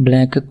huge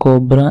black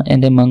cobra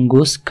and a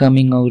mongoose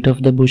coming out of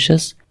the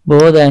bushes.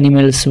 Both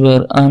animals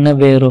were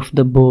unaware of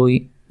the boy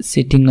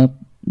sitting up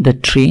the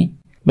tree,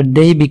 but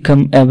they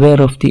became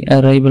aware of the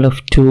arrival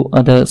of two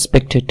other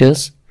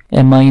spectators,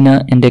 a myna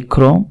and a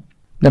crow.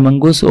 The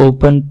mongoose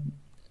opened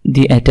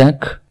the attack.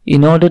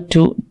 In order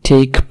to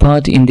take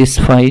part in this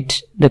fight,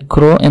 the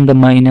crow and the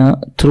myna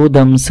threw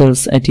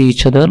themselves at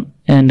each other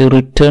and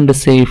returned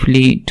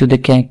safely to the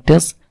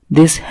cactus.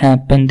 This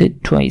happened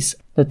twice.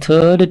 The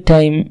third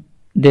time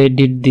they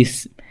did this,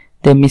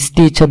 they missed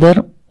each other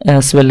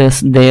as well as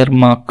their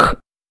mark.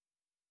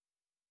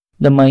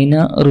 The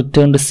myna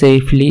returned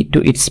safely to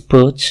its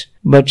perch,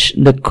 but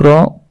the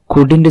crow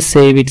couldn't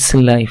save its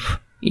life.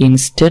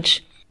 Instead,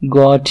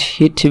 got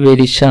hit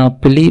very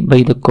sharply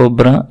by the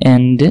cobra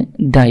and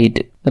died.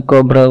 The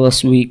cobra was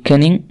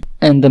weakening,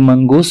 and the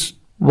mongoose,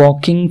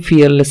 walking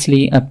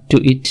fearlessly up to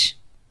it,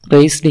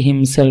 raised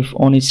himself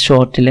on its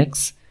short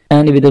legs,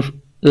 and with a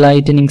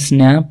lightning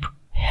snap,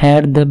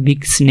 had the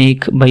big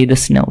snake by the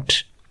snout.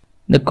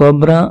 The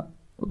cobra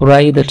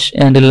writhed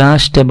and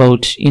lashed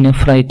about in a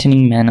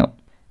frightening manner,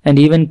 and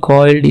even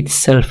coiled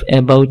itself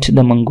about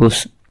the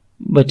mongoose,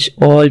 but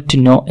all to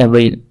no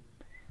avail.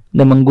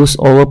 The mongoose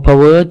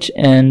overpowered,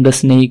 and the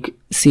snake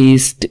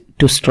ceased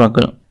to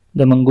struggle.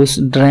 The mongoose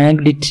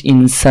dragged it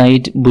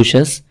inside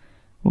bushes,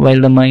 while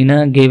the myna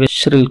gave a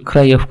shrill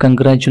cry of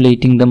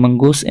congratulating the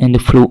mongoose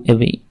and flew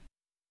away.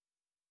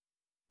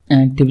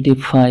 Activity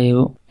 5.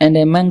 And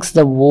amongst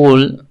the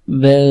wall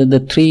were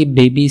the 3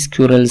 baby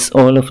squirrels,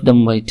 all of them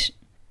white.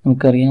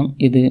 നമുക്കറിയാം,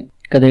 ഇത്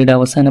കഥയുടെ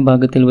അവസാന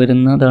ഭാഗത്തിൽ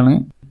വരുന്നതാണ്.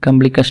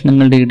 കമ്പിളി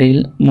കഷ്ണങ്ങളുടെ ഇടയിൽ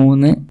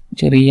 3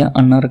 ചെറിയ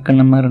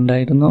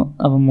അണ്ണാറക്കണ്ണന്മാരുണ്ടായിരുന്നു.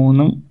 അവ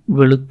 3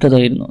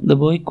 വെളുത്തതായിരുന്നു. The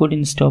boy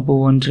couldn't stop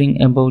wondering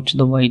about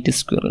the white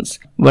squirrels.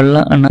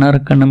 വെള്ള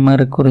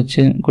അണ്ണാറക്കണ്ണന്മാരെ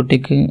കുറിച്ച്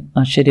കുട്ടിക്ക്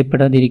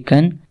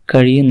ആശ്ചര്യപ്പെടാതിരിക്കാൻ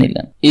കഴിയുന്നില്ല.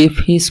 If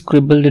he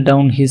scribbled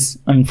down his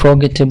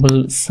unforgettable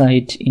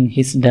sight in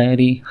his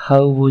diary,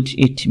 how would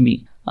it be?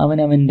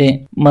 അവൻ്റെ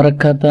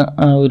മറക്കാത്ത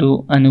ആ ഒരു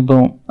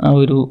അനുഭവം, ആ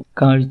ഒരു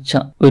കാഴ്ച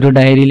ഒരു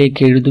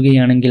ഡയറിയിലേക്ക്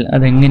എഴുതുകയാണെങ്കിൽ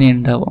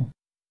അതെങ്ങനെയുണ്ടാവും?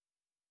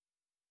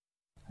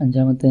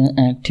 5ാമത്തെ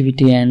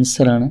ആക്ടിവിറ്റി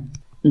ആൻസറാണ്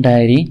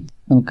ഡയറി.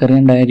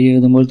 നമുക്കറിയാം, ഡയറി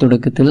എഴുതുമ്പോൾ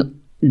തുടക്കത്തിൽ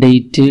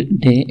ഡേറ്റ്,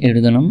 ഡേ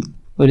എഴുതണം.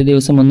 ഒരു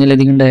ദിവസം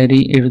ഒന്നിലധികം ഡയറി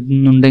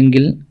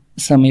എഴുതുന്നുണ്ടെങ്കിൽ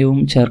സമയവും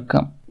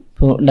ചേർക്കാം.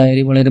 അപ്പോൾ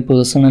ഡയറി വളരെ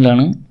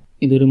പേഴ്സണലാണ്.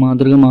 ഇതൊരു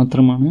മാതൃക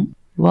മാത്രമാണ്.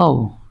 Wow,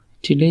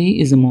 today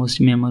is the most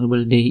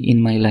memorable day in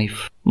my life.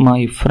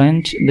 My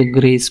friend the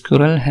grey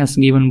squirrel has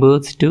given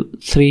birth to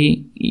 3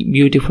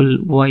 beautiful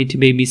white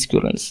baby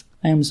squirrels.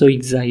 I am so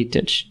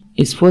excited.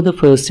 It's for the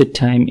first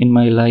time in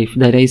my life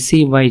that I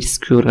see white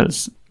squirrels.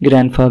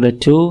 Grandfather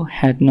too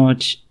had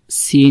not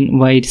seen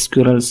white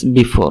squirrels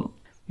before.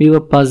 We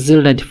were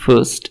puzzled at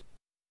first.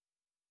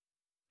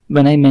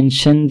 When I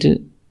mentioned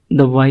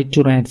the white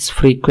rat's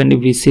frequent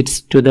visits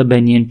to the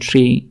banyan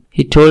tree,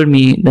 he told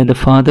me that the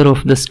father of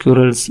the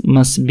squirrels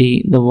must be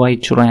the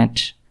white rat.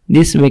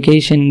 This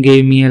vacation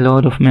gave me a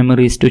lot of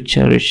memories to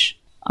cherish.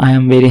 I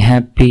am very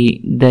happy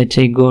that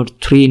I got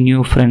 3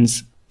 new friends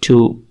to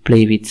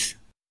play with.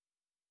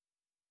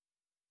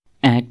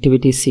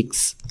 Activity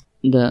 6.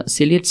 The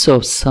silhouettes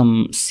of some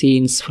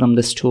scenes from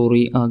the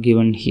story are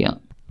given here.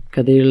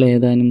 കഥയിലുള്ള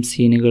ഏതാനും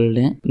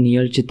സീനുകളുടെ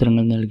നിഴൽ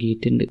ചിത്രങ്ങൾ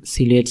നൽകിയിട്ടുണ്ട്.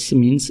 സിലുവേറ്റ്സ്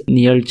means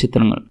നിഴൽ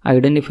ചിത്രങ്ങൾ.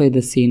 Identify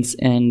the scenes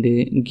and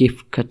give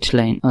cut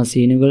line. ആ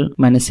സീനുകൾ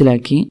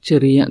മനസ്സിലാക്കി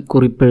ചെറിയ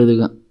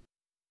കുറിപ്പെഴുതുക.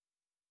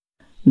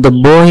 The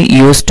boy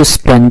used to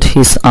spend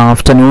his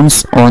afternoons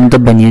on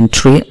the banyan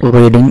tree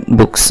reading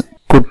books.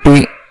 കുട്ടി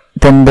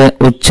തന്റെ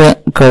ഉച്ച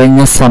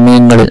കഴിഞ്ഞ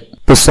സമയങ്ങളിൽ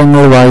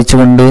പുസ്തകങ്ങൾ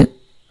വായിച്ചുകൊണ്ട്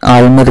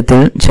ആൽമരത്തിൽ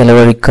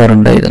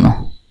ചെലവഴിക്കാറുണ്ടായിരുന്നു.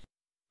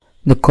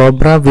 The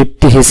cobra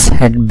whipped his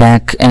head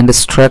back and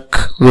struck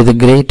with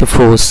great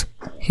force,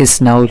 his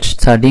snout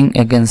thudding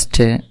against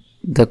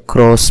the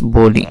crow's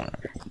body.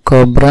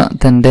 Cobra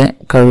തന്റെ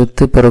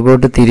കഴുത്ത്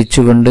പിറകോട്ട്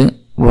തിരിച്ചുകൊണ്ട്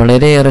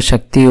വളരെയേറെ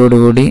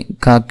ശക്തിയോടുകൂടി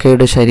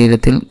കാക്കയുടെ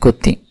ശരീരത്തിൽ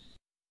കൊത്തി.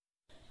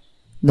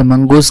 The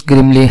mongoose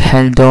grimly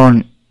held on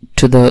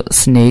to the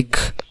snake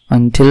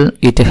until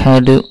it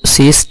had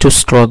ceased to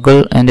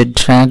struggle and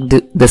dragged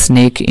the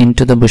snake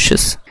into the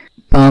bushes.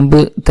 പാമ്പ്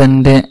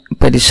തന്റെ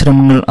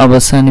പരിശ്രമങ്ങൾ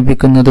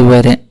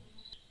അവസാനിപ്പിക്കുന്നതുവരെ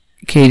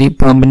കീരി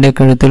പാമ്പിന്റെ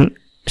കഴുത്തിൽ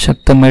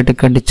ശക്തമായിട്ട്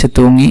കടിച്ചു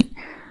തൂങ്ങി.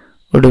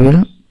 ഒടുവിൽ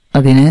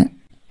അതിനെ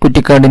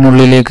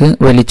കുറ്റിക്കാടിനുള്ളിലേക്ക്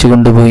വലിച്ചു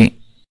കൊണ്ടുപോയി.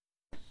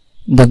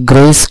 The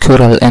grey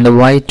squirrel and the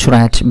white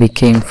rat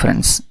became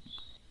friends.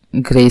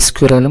 Grey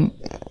സ്ക്വിറലും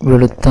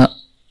വെളുത്ത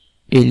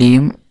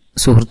എലിയും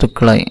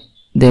സുഹൃത്തുക്കളായി.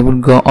 They would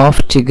go off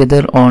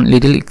together on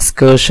little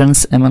excursions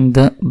among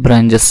the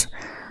branches.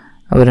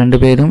 അവർ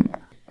രണ്ടുപേരും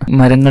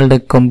മരങ്ങളുടെ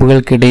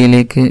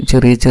കൊമ്പുകൾക്കിടയിലേക്ക്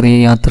ചെറിയ ചെറിയ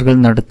യാത്രകൾ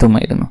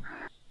നടത്തുമായിരുന്നു.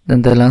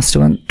 Then the last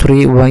one,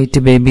 3 white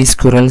baby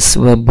squirrels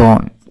were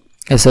born.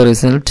 As a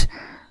result,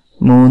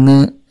 3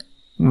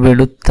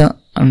 വെളുത്ത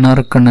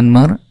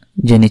അണ്ണാറക്കണ്ണന്മാർ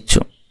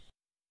ജനിച്ചു.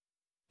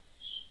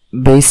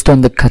 Based on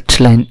the cut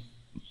line,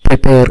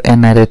 prepare a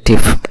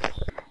narrative.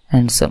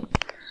 Answer.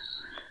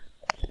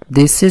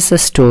 This is a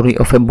story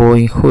of a boy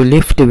who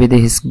lived with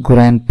his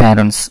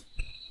grandparents.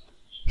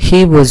 He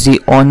was the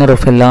owner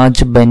of a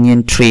large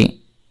banyan tree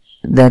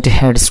that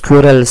had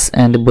squirrels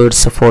and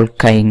birds of all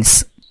kinds.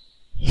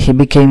 He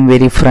became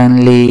very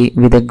friendly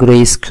with a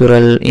grey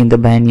squirrel in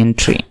the banyan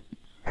tree.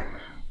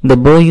 The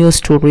boy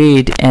used to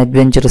read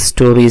adventurous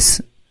stories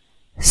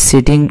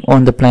sitting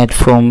on the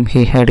platform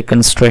he had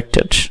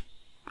constructed.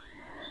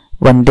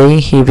 One day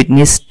he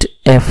witnessed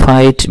a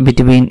fight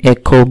between a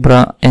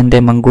cobra and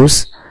a mongoose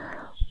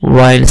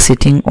while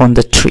sitting on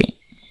the tree.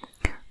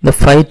 The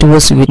fight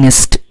was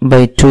witnessed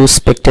by 2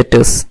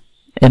 spectators,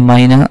 a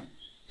myna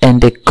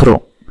and a crow.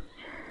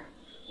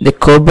 The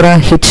cobra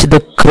hit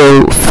the crow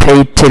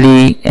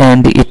fatally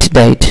and it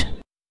died.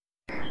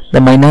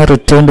 The myna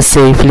returned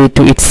safely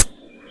to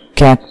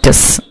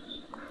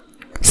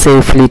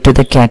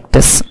the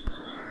cactus.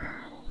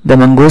 The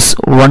mongoose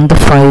won the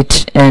fight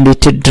and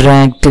it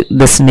dragged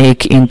the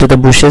snake into the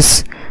bushes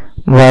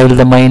while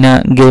the myna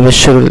gave a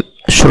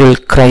shrill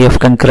cry of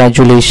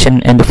congratulation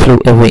and flew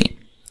away.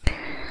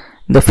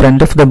 The friend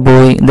of the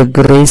boy, the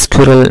grey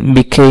squirrel,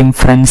 became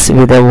friends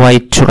with a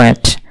white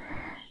rat.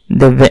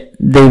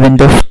 They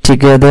went off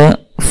together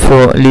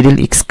for little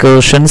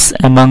excursions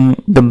among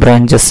the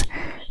branches.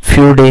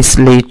 Few days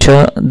later,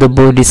 the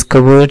boy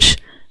discovered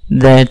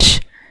that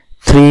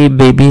 3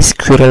 baby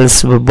squirrels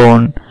were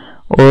born.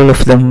 All of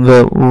them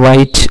were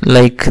white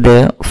like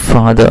their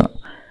father,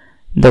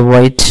 the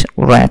white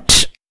rat.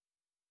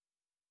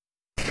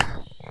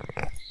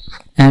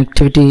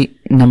 Activity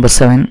number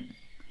 7.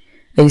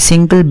 A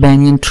single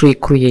banyan tree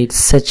creates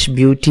such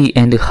beauty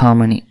and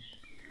harmony.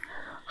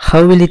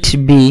 How will it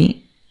be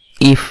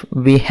if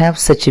we have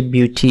such a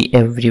beauty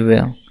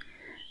everywhere?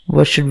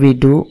 What should we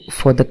do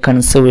for the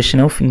conservation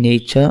of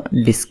nature?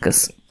 Discuss.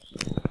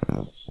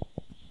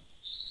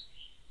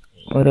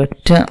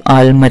 ഒരൊറ്റ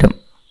ആൽമരം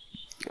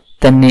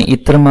തന്നെ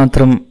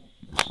ഇത്രമാത്രം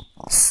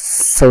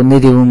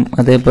സൗന്ദര്യവും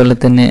അതേപോലെ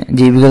തന്നെ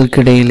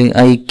ജീവികൾക്കിടയിൽ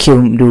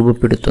ഐക്യവും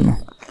രൂപപ്പെടുത്തുന്നു.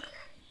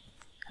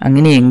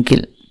 അങ്ങനെയെങ്കിൽ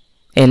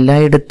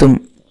എല്ലായിടത്തും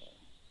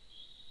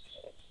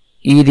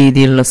ഈ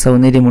രീതിയിലുള്ള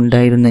സൗന്ദര്യം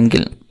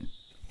ഉണ്ടായിരുന്നെങ്കിൽ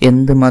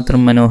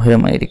എന്തുമാത്രം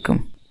മനോഹരമായിരിക്കും.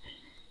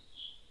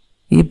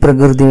 ഈ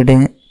പ്രകൃതിയുടെ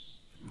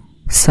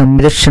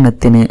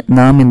സംരക്ഷണത്തിന്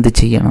നാം എന്ത്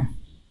ചെയ്യണം?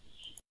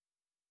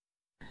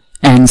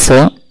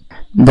 Answer.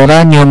 There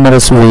are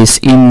numerous ways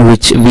in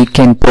which we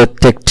can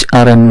protect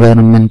our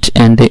environment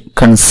and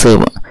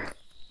conserve.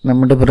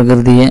 നമ്മുടെ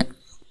പ്രകൃതിയെ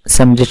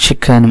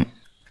സംരക്ഷിക്കാനും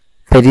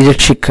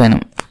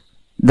പരിരക്ഷിക്കാനും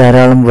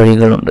ധാരാളം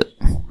വഴികളുണ്ട്.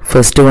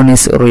 First one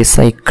is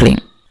recycling.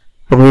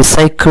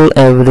 Recycle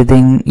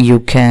everything you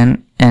can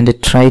and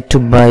try to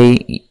buy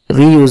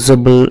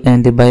reusable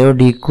and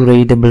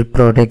biodegradable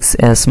products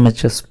as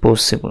much as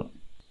possible.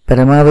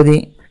 പരമാവധി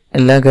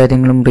എല്ലാ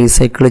കാര്യങ്ങളും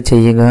recycle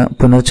ചെയ്യുക,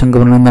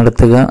 പുനർചംക്രമണം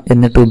നടത്തുക,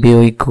 എന്നിട്ട്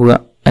ഉപയോഗിക്കുക.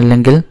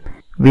 അല്ലെങ്കിൽ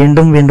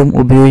വീണ്ടും വീണ്ടും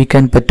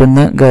ഉപയോഗിക്കാൻ പറ്റുന്ന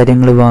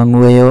കാര്യങ്ങൾ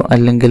വാങ്ങുകയോ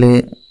അല്ലെങ്കിൽ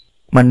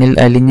മണ്ണിൽ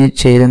അലിഞ്ഞു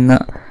ചേരുന്ന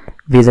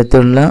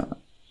വിധത്തിലുള്ള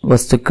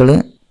വസ്തുക്കൾ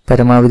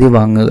പരമാവധി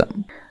വാങ്ങുക.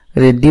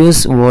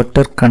 Reduce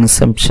water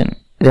consumption.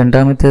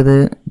 രണ്ടാമത്തേത്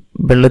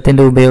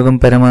വെള്ളത്തിൻ്റെ ഉപയോഗം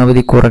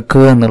പരമാവധി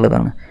കുറക്കുക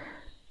എന്നുള്ളതാണ്.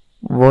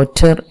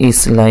 Water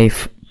is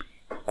life.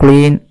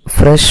 Clean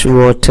fresh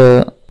water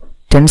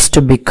tends to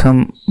become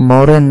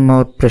more and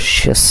more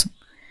precious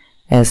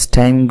as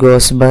time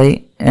goes by,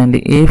 and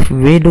if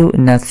we do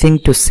nothing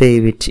to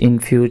save it in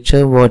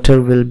future, water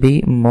will be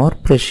more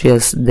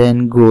precious than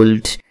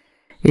gold.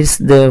 It's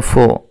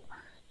therefore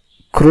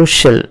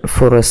crucial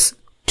for us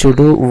to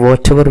do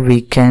whatever we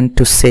can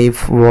to save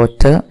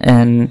water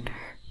and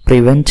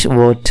prevent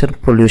water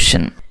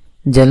pollution.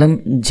 ജലം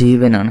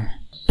ജീവനാണ്.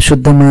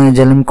 ശുദ്ധമായ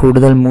ജലം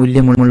കൂടുതൽ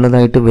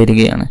മൂല്യമുള്ളതായിട്ട്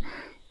വരികയാണ്.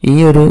 ഈ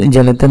ഒരു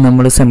ജലത്തെ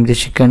നമ്മൾ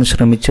സംരക്ഷിക്കാൻ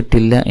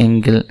ശ്രമിച്ചിട്ടില്ല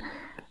എങ്കിൽ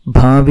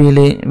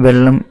ഭാവിയിലെ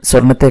വെള്ളം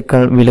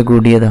സ്വർണത്തേക്കാൾ വില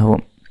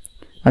കൂടിയതാവും.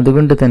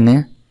 അതുകൊണ്ട് തന്നെ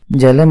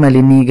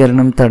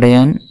ജലമലിനീകരണം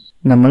തടയാൻ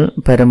നമ്മൾ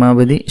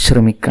പരമാവധി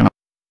ശ്രമിക്കണം.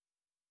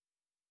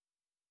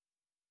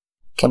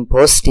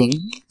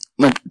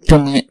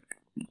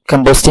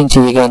 കമ്പോസ്റ്റിംഗ്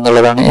ചെയ്യുക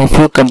എന്നുള്ളതാണ്. A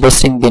few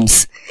composting bins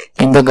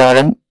in the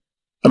garden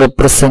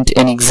represent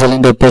an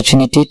excellent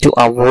opportunity to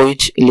avoid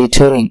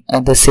littering,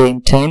 at the same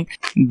time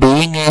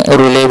being a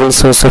reliable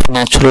source of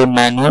natural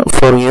manure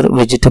for your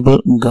vegetable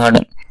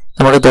garden.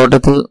 നമ്മുടെ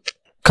തോട്ടത്തിൽ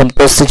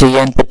കമ്പോസ്റ്റ്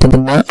ചെയ്യാൻ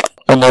പറ്റുന്ന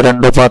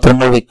 1-2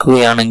 പാത്രങ്ങൾ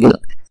വെക്കുകയാണെങ്കിൽ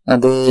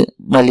അത്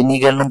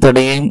മലിനീകരണം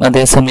തടയുകയും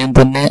അതേസമയം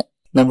തന്നെ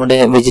നമ്മുടെ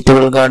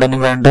വെജിറ്റബിൾ ഗാർഡന്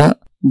വേണ്ട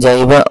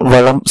ജൈവ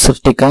വളം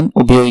സൃഷ്ടിക്കാൻ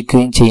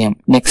ഉപയോഗിക്കുകയും ചെയ്യാം.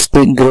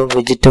 Next, grow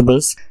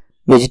vegetables.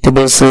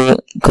 വെജിറ്റബിൾസ്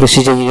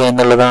കൃഷി ചെയ്യുക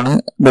എന്നുള്ളതാണ്.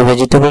 The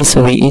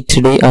vegetables V eat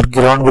today R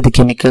grown with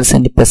chemicals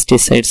and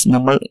pesticides.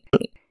 നമ്മൾ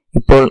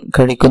ഇപ്പോൾ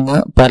കഴിക്കുന്ന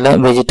പല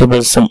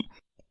വെജിറ്റബിൾസും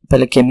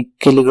പല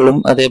കെമിക്കലുകളും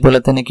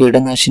അതേപോലെ തന്നെ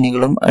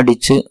കീടനാശിനികളും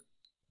അടിച്ച്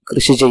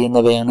കൃഷി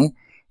ചെയ്യുന്നവയാണ്.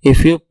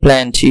 If you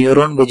plant your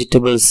own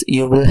vegetables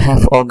you will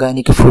have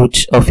organic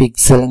food of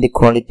excellent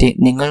quality.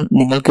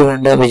 നിങ്ങൾക്ക്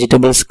വേണ്ട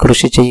വെജിറ്റബിൾസ്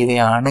കൃഷി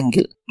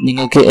ചെയ്യുകയാണെങ്കിൽ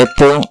നിങ്ങൾക്ക്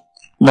ഏറ്റവും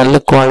നല്ല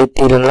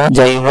ക്വാളിറ്റിയിലുള്ള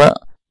ജൈവ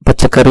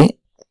പച്ചക്കറി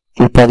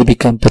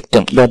ഉൽപ്പാദിപ്പിക്കാൻ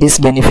പറ്റും. That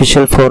is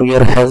beneficial for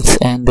your health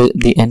and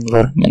the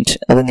environment.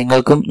 അത്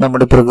നിങ്ങൾക്കും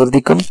നമ്മുടെ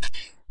പ്രകൃതിക്കും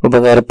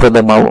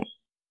ഉപകാരപ്രദമാവും.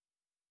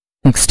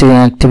 Next,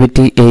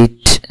 activity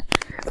 8.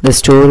 The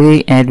story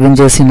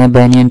Adventures in a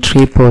Banyan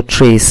Tree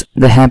portrays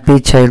the happy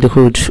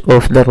childhood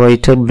of the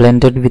writer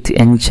blended with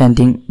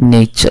enchanting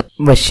nature.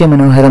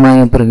 വശ്യമനോഹരമായ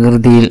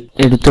പ്രകൃതിയിൽ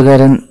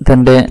എഴുത്തുകാരൻ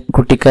തന്റെ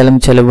കുട്ടിക്കാലം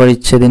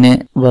ചെലവഴിച്ചതിനെ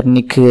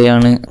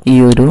വർണ്ണിക്കുകയാണ് ഈ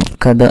ഒരു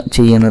കഥ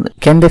ചെയ്യുന്നത്.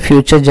 Can the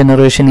future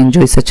generation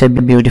enjoy such a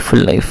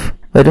beautiful life?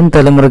 വരും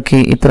തലമുറയ്ക്ക്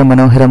ഇത്ര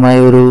മനോഹരമായ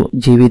ഒരു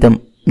ജീവിതം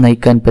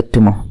നയിക്കാൻ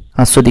പറ്റുമോ,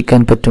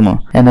 ആസ്വദിക്കാൻ പറ്റുമോ?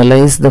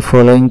 Analyze the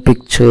following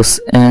pictures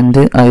and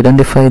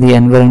identify the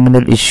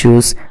environmental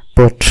issues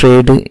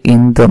portrayed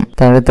in them.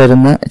 താഴെ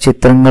തരുന്ന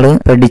ചിത്രങ്ങൾ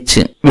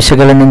പഠിച്ച്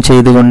വിശകലനം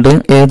ചെയ്തുകൊണ്ട്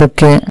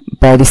ഏതൊക്കെ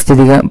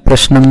പാരിസ്ഥിതിക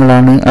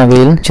പ്രശ്നങ്ങളാണ്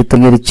അവയിൽ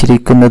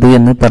ചിത്രീകരിച്ചിരിക്കുന്നത്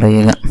എന്ന്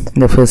പറയുക.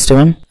 The first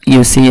one,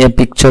 you see a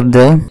picture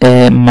there. A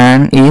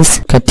man is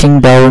cutting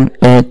down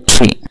a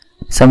tree.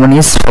 Someone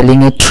is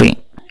felling a tree.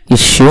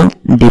 Issue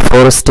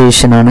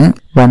deforestation ആണ്,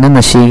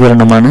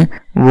 വനനശീകരണമാണ്.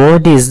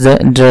 What is the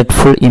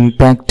dreadful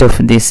impact of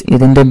this?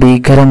 ഇതിന്റെ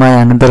ഭീകരമായ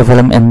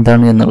അനന്തരഫലം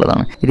എന്താണ്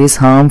എന്നുള്ളതാണ്. It is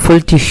harmful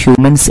to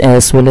humans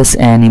as well as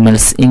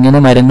animals. ഇങ്ങനെ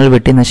മരങ്ങൾ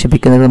വെട്ടി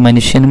നശിപ്പിക്കുന്നത്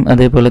മനുഷ്യനും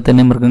അതേപോലെ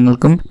തന്നെ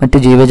മൃഗങ്ങൾക്കും മറ്റു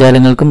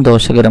ജീവജാലങ്ങൾക്കും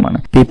ദോഷകരമാണ്.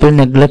 People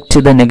neglect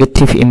the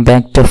negative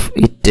impact of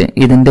it.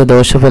 ഇതിന്റെ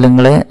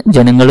ദോഷഫലങ്ങളെ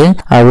ജനങ്ങൾ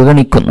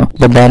അവഗണിക്കുന്നു.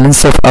 The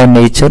balance of our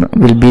nature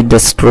will be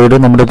destroyed.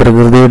 നമ്മുടെ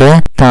പ്രകൃതിയുടെ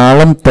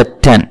താളം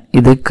തെറ്റാൻ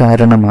ഇത്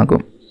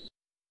കാരണമാകും.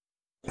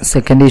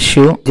 സെക്കൻഡ്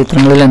ഇഷ്യൂ,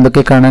 ചിത്രങ്ങളിൽ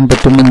എന്തൊക്കെ കാണാൻ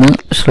പറ്റുമെന്ന്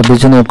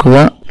ശ്രദ്ധിച്ചു നോക്കുക.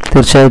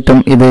 തീർച്ചയായിട്ടും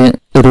ഇത്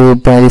ഒരു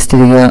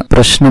പാരിസ്ഥിതിക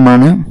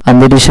പ്രശ്നമാണ്.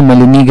 അന്തരീക്ഷ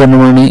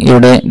മലിനീകരണമാണ്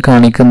ഇവിടെ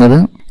കാണിക്കുന്നത്.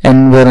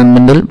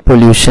 Environmental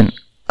pollution.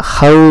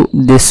 How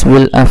this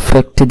will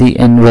affect the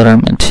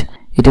environment?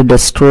 It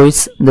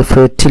destroys the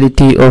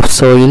fertility of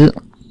soil,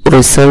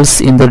 results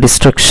in the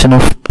destruction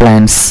of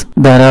plants.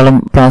 ധാരാളം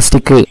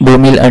പ്ലാസ്റ്റിക്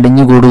ഭൂമിയിൽ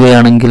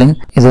അടിഞ്ഞുകൂടുകയാണെങ്കിൽ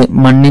ഇത്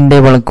മണ്ണിന്റെ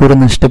വളക്കൂറ്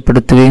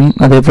നഷ്ടപ്പെടുത്തുകയും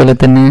അതേപോലെ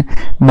തന്നെ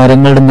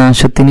മരങ്ങളുടെ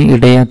നാശത്തിന്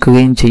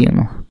ഇടയാക്കുകയും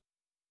ചെയ്യുന്നു.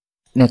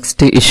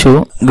 നെക്സ്റ്റ് ഇഷ്യൂ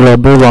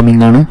ഗ്ലോബൽ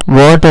വാർമിംഗ് ആണ്.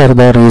 What are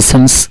the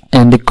reasons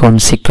and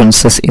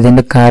consequences?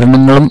 ഇതിന്റെ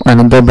കാരണങ്ങളും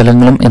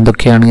അനന്തരഫലങ്ങളും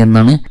എന്തൊക്കെയാണ്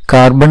എന്നാണ്.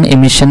 Carbon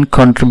emission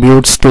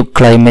contributes to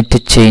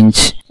climate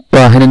change.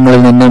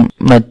 വാഹനങ്ങളിൽ നിന്നും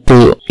മറ്റു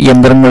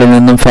യന്ത്രങ്ങളിൽ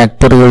നിന്നും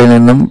ഫാക്ടറികളിൽ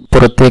നിന്നും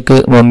പുറത്തേക്ക്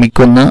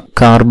വമിക്കുന്ന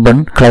കാർബൺ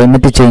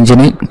ക്ലൈമറ്റ്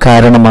ചേഞ്ചിന്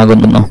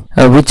കാരണമാകുന്നു.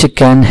 വിച്ച്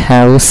ക്യാൻ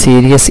ഹാവ്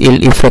സീരിയസ് ഇൽ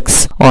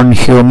effects on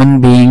human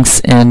beings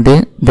and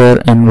their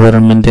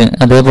environment.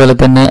 അതേപോലെ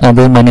തന്നെ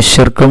അത്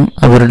മനുഷ്യർക്കും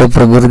അവരുടെ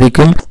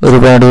പ്രകൃതിക്കും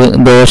ഒരുപാട്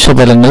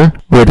ദോഷഫലങ്ങൾ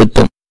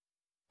വരുത്തും.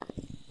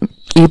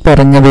 ഈ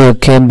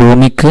പറഞ്ഞവയൊക്കെ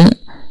ഭൂമിക്ക്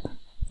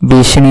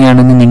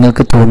ഭീഷണിയാണെന്ന്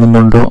നിങ്ങൾക്ക്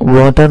തോന്നുന്നുണ്ടോ?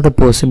 What are the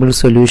possible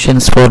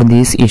solutions for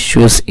these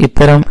issues?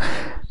 ഇത്തരം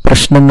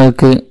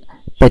പ്രശ്നങ്ങൾക്ക്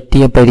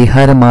പറ്റിയ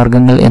പരിഹാര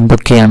മാർഗങ്ങൾ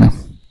എന്തൊക്കെയാണ്?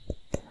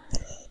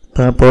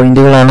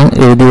 പോയിന്റുകളാണ്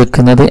എഴുതി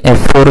വെക്കുന്നത്.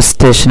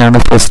 എഫോറസ്റ്റേഷൻ ആണ്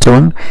ഫസ്റ്റ്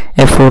വൺ.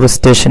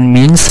 എഫോറസ്റ്റേഷൻ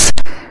മീൻസ്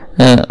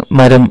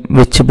മരം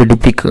വെച്ച്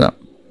പിടിപ്പിക്കുക.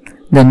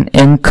 Then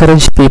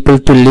encourage people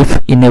to live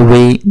in a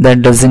way that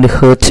doesn't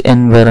hurt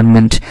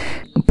environment.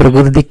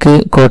 പ്രകൃതിക്ക്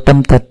കോട്ടം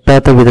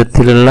തട്ടാത്ത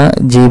വിധത്തിലുള്ള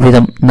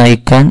ജീവിതം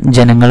നയിക്കാൻ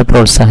ജനങ്ങളെ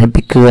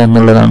പ്രോത്സാഹിപ്പിക്കുക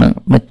എന്നുള്ളതാണ്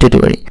മറ്റൊരു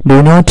വഴി. Do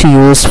not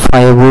use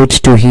firewood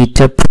to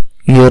heat up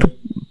your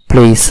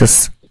places.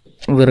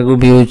 വിറക്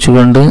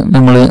ഉപയോഗിച്ചുകൊണ്ട്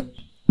നമ്മൾ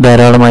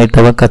ധാരാളമായിട്ട്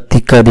അവ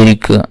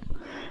കത്തിക്കാതിരിക്കുക.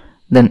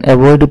 Then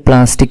avoid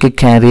plastic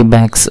carry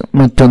bags.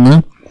 മറ്റൊന്ന്,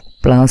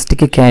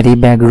 പ്ലാസ്റ്റിക് ക്യാരി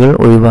ബാഗുകൾ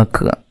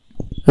ഒഴിവാക്കുക.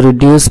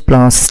 Reduce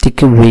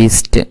plastic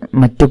waste.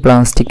 മറ്റു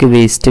പ്ലാസ്റ്റിക്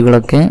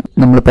വേസ്റ്റുകളൊക്കെ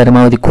നമ്മൾ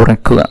പരമാവധി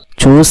കുറയ്ക്കുക.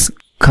 Choose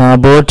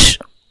cardboard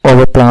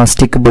over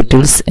plastic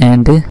bottles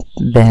and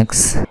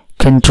bags.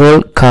 Control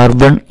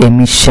carbon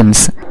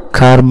emissions.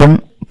 Carbon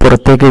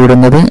പുറത്തേക്ക്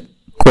വിടുന്നത്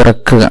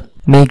കുറയ്ക്കുക.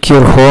 Make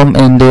your home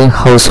and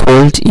house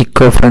hold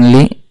eco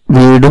friendly.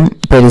 വീടും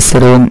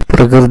പരിസരവും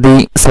പ്രകൃതി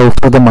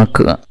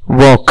സൗഹൃദമാക്കുക.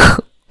 വാക്ക്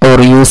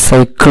or use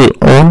cycle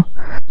or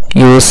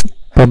use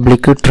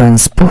public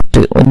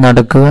transport.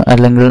 നടക്കുക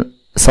അല്ലെങ്കിൽ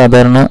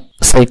സാധാരണ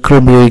സൈക്കിൾ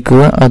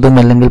ഉപയോഗിക്കുക,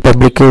 അതുമല്ലെങ്കിൽ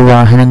പബ്ലിക്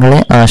വാഹനങ്ങളെ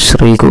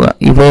ആശ്രയിക്കുക.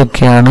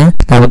 ഇവയൊക്കെയാണ്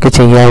നമുക്ക്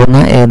ചെയ്യാവുന്ന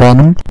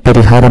ഏതാനും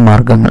പരിഹാര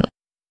മാർഗങ്ങൾ.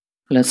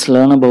 Let's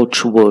learn about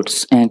words.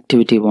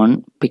 Activity 1.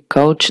 Pick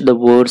out the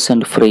words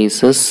and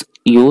phrases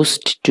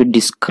used to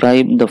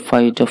describe the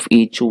fight of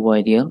each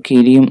warrior.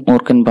 കീരിയും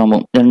മൂർഖൻ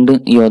പാമ്പും, രണ്ട്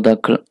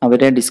യോദ്ധാക്കൾ,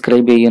 അവരെ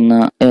ഡിസ്ക്രൈബ് ചെയ്യുന്ന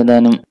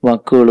ഏതാനും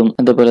വാക്കുകളും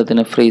അതുപോലെ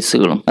തന്നെ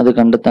ഫ്രേസുകളും അത്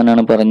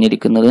കണ്ടെത്താനാണ്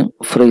പറഞ്ഞിരിക്കുന്നത്.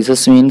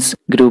 Phrases means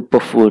group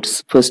of words.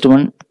 First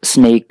one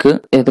snake.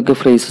 ഏതൊക്കെ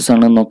ഫ്രേസസ്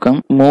ആണെന്ന് നോക്കാം.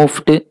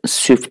 മൂവ്ഡ്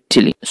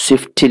സ്വിഫ്റ്റ്ലി,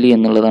 സ്വിഫ്റ്റ്ലി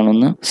എന്നുള്ളതാണ്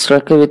ഒന്ന്.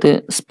 സ്ട്രക്ക് വിത്ത്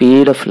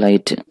speed of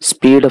light,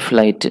 speed of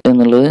light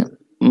എന്നുള്ളത്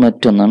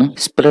മറ്റൊന്നാണ്.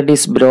 സ്പ്രെഡ്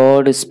ഈസ്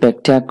ബ്രോഡ്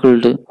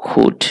സ്പെക്ടാക്കിൾഡ്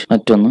ഹൂഡ്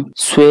മറ്റൊന്ന്.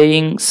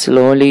 Swaying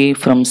slowly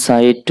from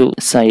side to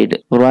side,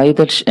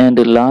 റൈദഡ്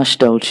and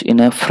lashed out in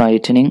A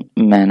frightening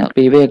manor.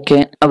 ഇവയൊക്കെ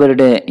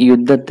അവരുടെ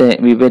യുദ്ധത്തെ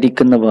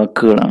വിവരിക്കുന്ന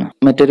വാക്കുകളാണ്.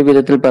 മറ്റൊരു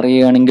വിധത്തിൽ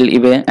പറയുകയാണെങ്കിൽ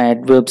ഇവ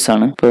ആഡ്വേർബ്സ്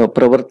ആണ്. ഇപ്പോൾ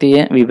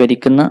പ്രവൃത്തിയെ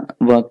വിവരിക്കുന്ന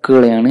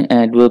വാക്കുകളെയാണ്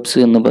ആഡ്വേർബ്സ്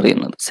എന്ന്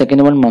പറയുന്നത്.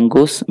 Second one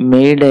mongoose.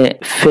 Made A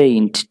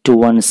feint to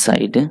one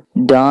side,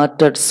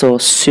 darted so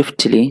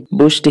swiftly,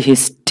 pushed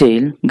his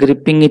tail,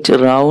 gripping it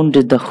round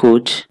the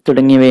hood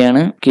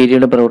തുടങ്ങിയവയാണ്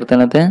കീരിയുടെ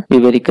പ്രവർത്തനത്തെ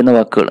വിവരിക്കുന്ന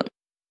വാക്കുകൾ.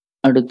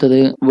 അടുത്തത്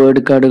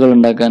വേർഡ് കാർഡുകൾ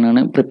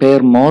ഉണ്ടാക്കാനാണ്. Prepare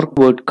more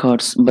word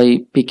cards by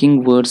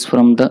picking words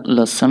from the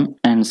lesson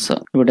answer.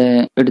 ഇവിടെ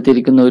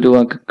എടുത്തിരിക്കുന്ന ഒരു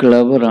വാക്ക്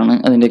ക്ലവർ ആണ്.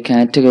 അതിന്റെ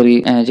കാറ്റഗറി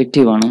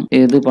ആഡ്ജക്റ്റീവ് ആണ്.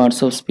 ഏത്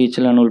പാർട്സ് ഓഫ്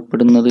സ്പീച്ചിലാണ്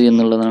ഉൾപ്പെടുന്നത്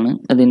എന്നുള്ളതാണ്.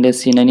 അതിന്റെ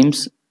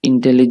synonyms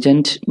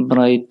intelligent,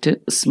 bright,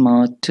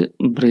 smart,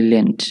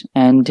 brilliant.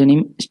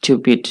 Antonym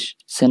stupid.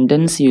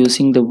 Sentence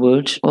using the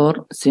words or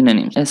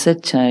synonym. As a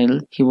child,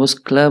 he was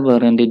clever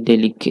and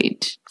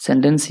delicate.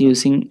 Sentence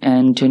using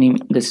antonym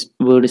the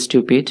word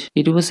stupid.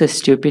 It was a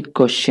stupid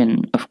question,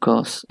 of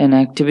course. An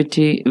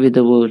activity with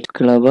the word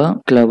clever,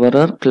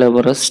 cleverer,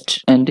 cleverest,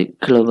 and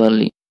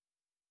cleverly.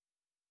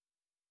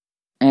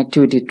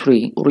 Activity 3.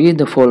 Read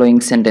the following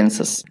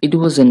sentences. It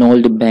was an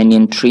old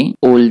banyan tree.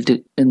 Old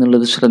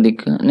എന്നുള്ളത്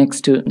ശ്രദ്ധിക്കുക.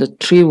 Next, the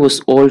tree was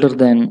older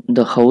than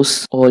the house.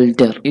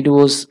 Older. It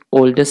was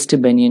oldest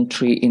banyan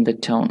tree in the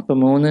town. ഇപ്പൊ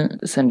മൂന്ന്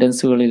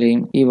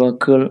സെന്റൻസുകളിലെയും ഈ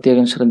വാക്കുകൾ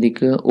പ്രത്യേകം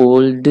ശ്രദ്ധിക്കുക.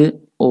 Old,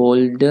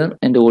 older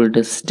and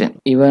oldest.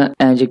 ഇവ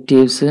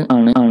adjectives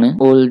ആണ്.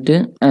 ഓൾഡ്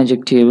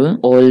ആഡ്ജക്റ്റീവ്,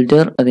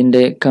 ഓൾഡർ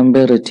അതിന്റെ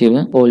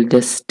കമ്പാരറ്റീവ്,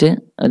 ഓൾഡസ്റ്റ്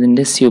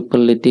അതിന്റെ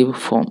സൂപ്പർലേറ്റീവ്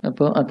ഫോം.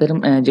 അപ്പോൾ അത്തരം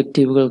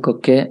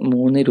ആഡ്ജക്റ്റീവുകൾക്കൊക്കെ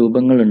മൂന്ന്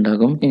രൂപങ്ങൾ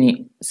ഉണ്ടാകും. ഇനി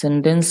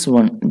sentence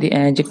 1. The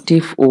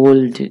adjective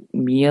old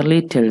merely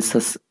tells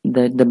us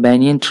that the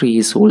banyan tree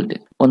is old.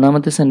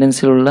 ഒന്നാമത്തെ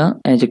സെന്റൻസിലുള്ള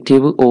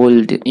ആഡ്ജക്റ്റീവ്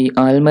ഓൾഡ് ഈ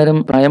ആൽമരം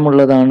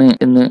പ്രായമുള്ളതാണ്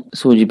എന്ന്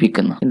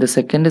സൂചിപ്പിക്കുന്നു. In the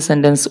second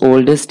sentence,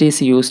 oldest is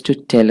used to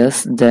tell us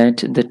that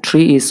the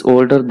tree is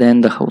older than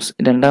the house.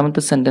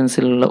 രണ്ടാമത്തെ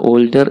സെന്റൻസിലുള്ള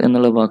older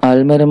എന്നുള്ള വാക്ക്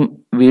ആൽമരം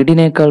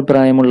വീടിനേക്കാൾ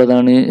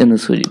പ്രായമുള്ളതാണ് എന്ന്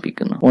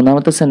സൂചിപ്പിക്കുന്നു.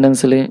 മൂന്നാമത്തെ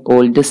സെന്റൻസിൽ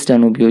oldest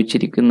ആണ്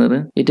ഉപയോഗിച്ചിരിക്കുന്നത്.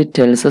 It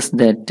tells us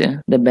that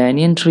the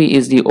banyan tree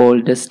is the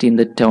oldest in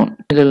the town.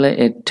 ഇതിലുള്ള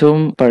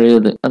ഏറ്റവും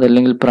പഴയത്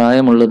അതല്ലെങ്കിൽ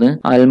പ്രായമുള്ളത്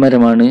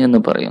ആൽമരമാണ് എന്ന്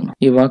പറയുന്നു.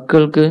 ഈ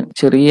വാക്കുകൾക്ക്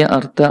ചെറിയ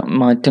അർത്ഥ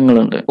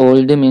മാറ്റങ്ങളുണ്ട്.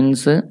 ഓൾഡ്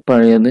മീൻസ്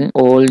പഴയത്,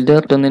 ഓൾഡർ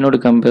മറ്റൊന്നിനോട്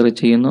കമ്പയർ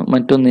ചെയ്യുന്നു,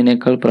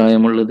 മറ്റൊന്നിനേക്കാൾ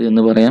പ്രായമുള്ളത്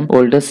എന്ന് പറയാം.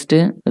 ഓൾഡസ്റ്റ്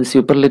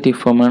സൂപ്പർലേറ്റീവ്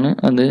ഫോം ആണ്,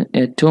 അത്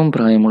ഏറ്റവും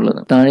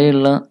പ്രായമുള്ളത്.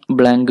 താഴെയുള്ള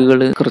ബ്ലാങ്കുകൾ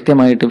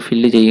കൃത്യമായിട്ട്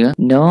ഫില്ല് ചെയ്യുക.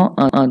 No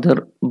other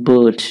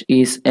bird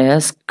is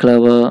as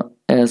clever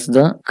as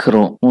the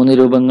ക്രോ. മൂന്ന്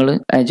രൂപങ്ങൾ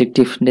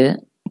ആഡ്ജക്റ്റീവിന്റെ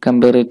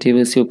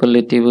കമ്പാരറ്റീവ്,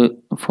 സൂപ്പർലേറ്റീവ്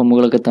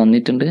ഫോമുകളൊക്കെ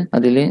തന്നിട്ടുണ്ട്.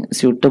 അതിൽ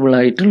സ്യൂട്ടബിൾ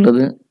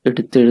ആയിട്ടുള്ളത്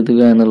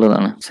എടുത്തെഴുതുക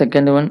എന്നുള്ളതാണ്.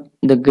 Second one,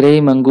 the grey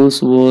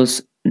mongoose was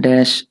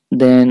dash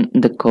than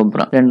the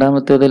cobra.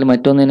 രണ്ടാമത്തേതിൽ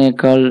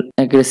മറ്റൊന്നിനേക്കാൾ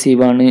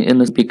അഗ്രസീവ് ആണ്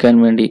എന്ന് സ്പീക്കാൻ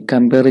വേണ്ടി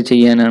കമ്പയർ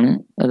ചെയ്യാനാണ്.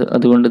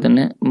 അതുകൊണ്ട്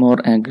തന്നെ more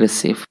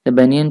aggressive. The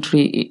banian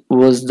tree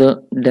was the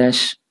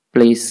dash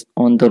place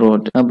on the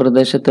road. ആ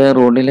പ്രദേശത്തെ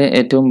റോഡിലെ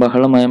ഏറ്റവും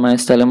ബഹളമയമായ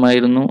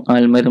സ്ഥലമായിരുന്നു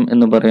ആൽമരം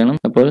എന്ന് പറയണം.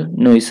 അപ്പോൾ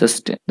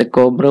നോയ്സസ്റ്റ്. The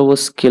cobra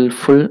was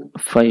skilful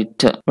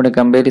fighter. ഇവിടെ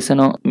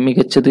കമ്പാരിസണോ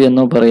മികച്ചത്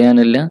എന്നോ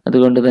പറയാനില്ല,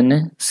 അതുകൊണ്ട് തന്നെ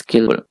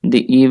skilful.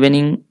 The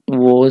evening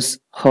was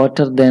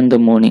hotter than the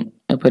morning.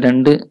 അപ്പൊ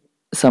രണ്ട്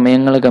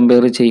സമയങ്ങളെ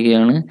കമ്പയർ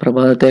ചെയ്യുകയാണ്.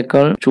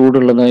 പ്രഭാതത്തെക്കാൾ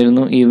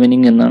ചൂടുള്ളതായിരുന്നു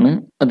ഈവനിങ് എന്നാണ്,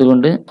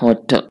 അതുകൊണ്ട്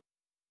hotter.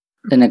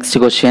 The next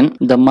question.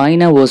 The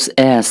myna was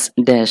as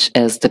dash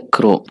as the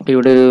crow.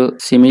 ഇവിടെ ഒരു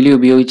സിമിലി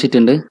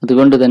ഉപയോഗിച്ചിട്ടുണ്ട്,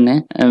 അതുകൊണ്ട് തന്നെ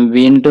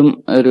വീണ്ടും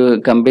ഒരു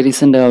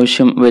കമ്പാരിസന്റെ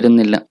ആവശ്യം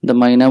വരുന്നില്ല. The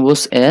myna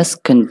was as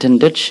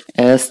contented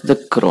as the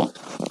crow.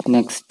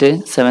 Next,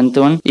 seventh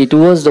one. It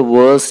was the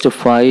worst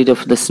fight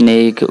of the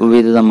snake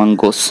with the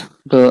mongoose.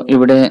 ഇപ്പോൾ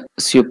ഇവിടെ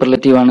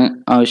സൂപ്പർലേറ്റീവ് ആണ്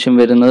ആവശ്യം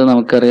വരുന്നത്,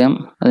 നമുക്കറിയാം.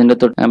 അതിന്റെ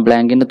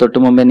ബ്ലാങ്കിന്റെ തൊട്ട്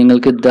മുമ്പേ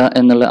നിങ്ങൾക്ക് ദ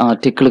എന്നുള്ള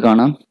ആർട്ടിക്കിൾ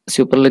കാണാം.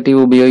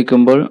 സൂപ്പർലേറ്റീവ്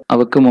ഉപയോഗിക്കുമ്പോൾ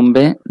അവക്ക്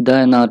മുമ്പേ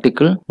ദ എന്ന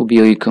ആർട്ടിക്കിൾ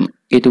ഉപയോഗിക്കും.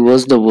 It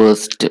was the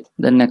worst.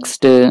 The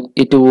next,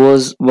 it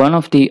was one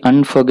of the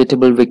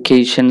unforgettable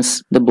vacations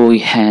the boy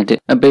had.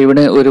 അപ്പൊ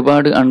ഇവിടെ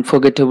ഒരുപാട്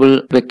അൺഫോർഗറ്റബിൾ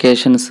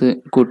വെക്കേഷൻസ്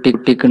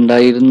കുട്ടിക്ക്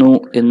ഉണ്ടായിരുന്നു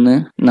എന്ന്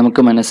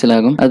നമുക്ക്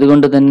മനസ്സിലാകും.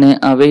 അതുകൊണ്ട് തന്നെ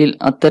അവയിൽ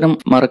അത്തരം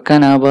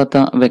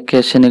മറക്കാനാവാത്ത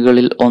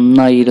വെക്കേഷനുകളിൽ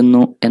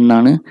ഒന്നായിരുന്നു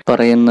എന്നാണ്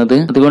പറയുന്നത്.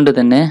 അതുകൊണ്ട്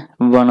തന്നെ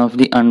one of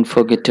the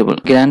unforgettable.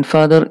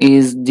 Grandfather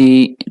is the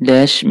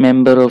dash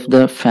member of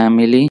the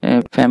family.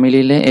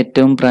 ഫാമിലിയിലെ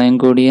ഏറ്റവും പ്രായം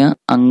കൂടിയ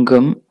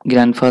അംഗം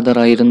ഗ്രാൻഡ് ഫാദർ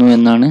ആയിരുന്നു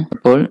എന്നാണ്.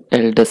 അപ്പോൾ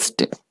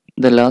eldest.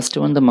 The last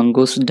one, the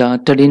mongoose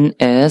darted in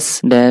as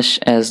dash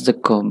as the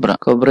cobra.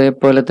 കോബ്രയെ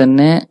പോലെ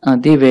തന്നെ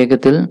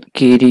അതിവേഗത്തിൽ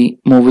കീരി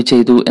മൂവ്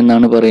ചെയ്തു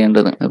എന്നാണ്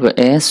പറയേണ്ടത്. അപ്പൊ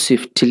as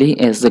swiftly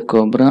as the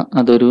cobra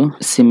അതൊരു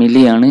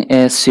സിമിലിയാണ്.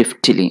 as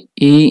swiftly.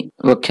 ഈ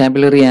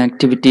വൊക്കാബുലറി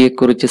ആക്ടിവിറ്റിയെ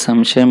കുറിച്ച്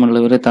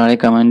സംശയമുള്ളവർ താഴെ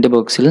കമന്റ്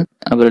ബോക്സിൽ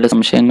അവരുടെ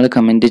സംശയങ്ങൾ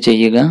കമന്റ്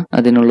ചെയ്യുക.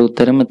 അതിനുള്ള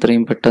ഉത്തരം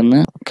എത്രയും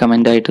പെട്ടെന്ന്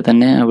കമന്റ് ആയിട്ട്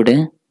തന്നെ അവിടെ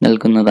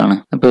നൽകുന്നതാണ്.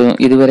 അപ്പോൾ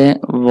ഇതുവരെ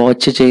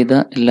വാച്ച് ചെയ്ത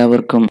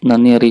എല്ലാവർക്കും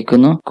നന്ദി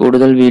അറിയിക്കുന്നു.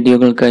 കൂടുതൽ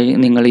വീഡിയോകൾക്കായി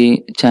നിങ്ങൾ ഈ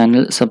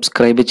ചാനൽ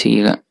സബ്സ്ക്രൈബ്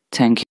ചെയ്യുക.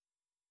 Thank you.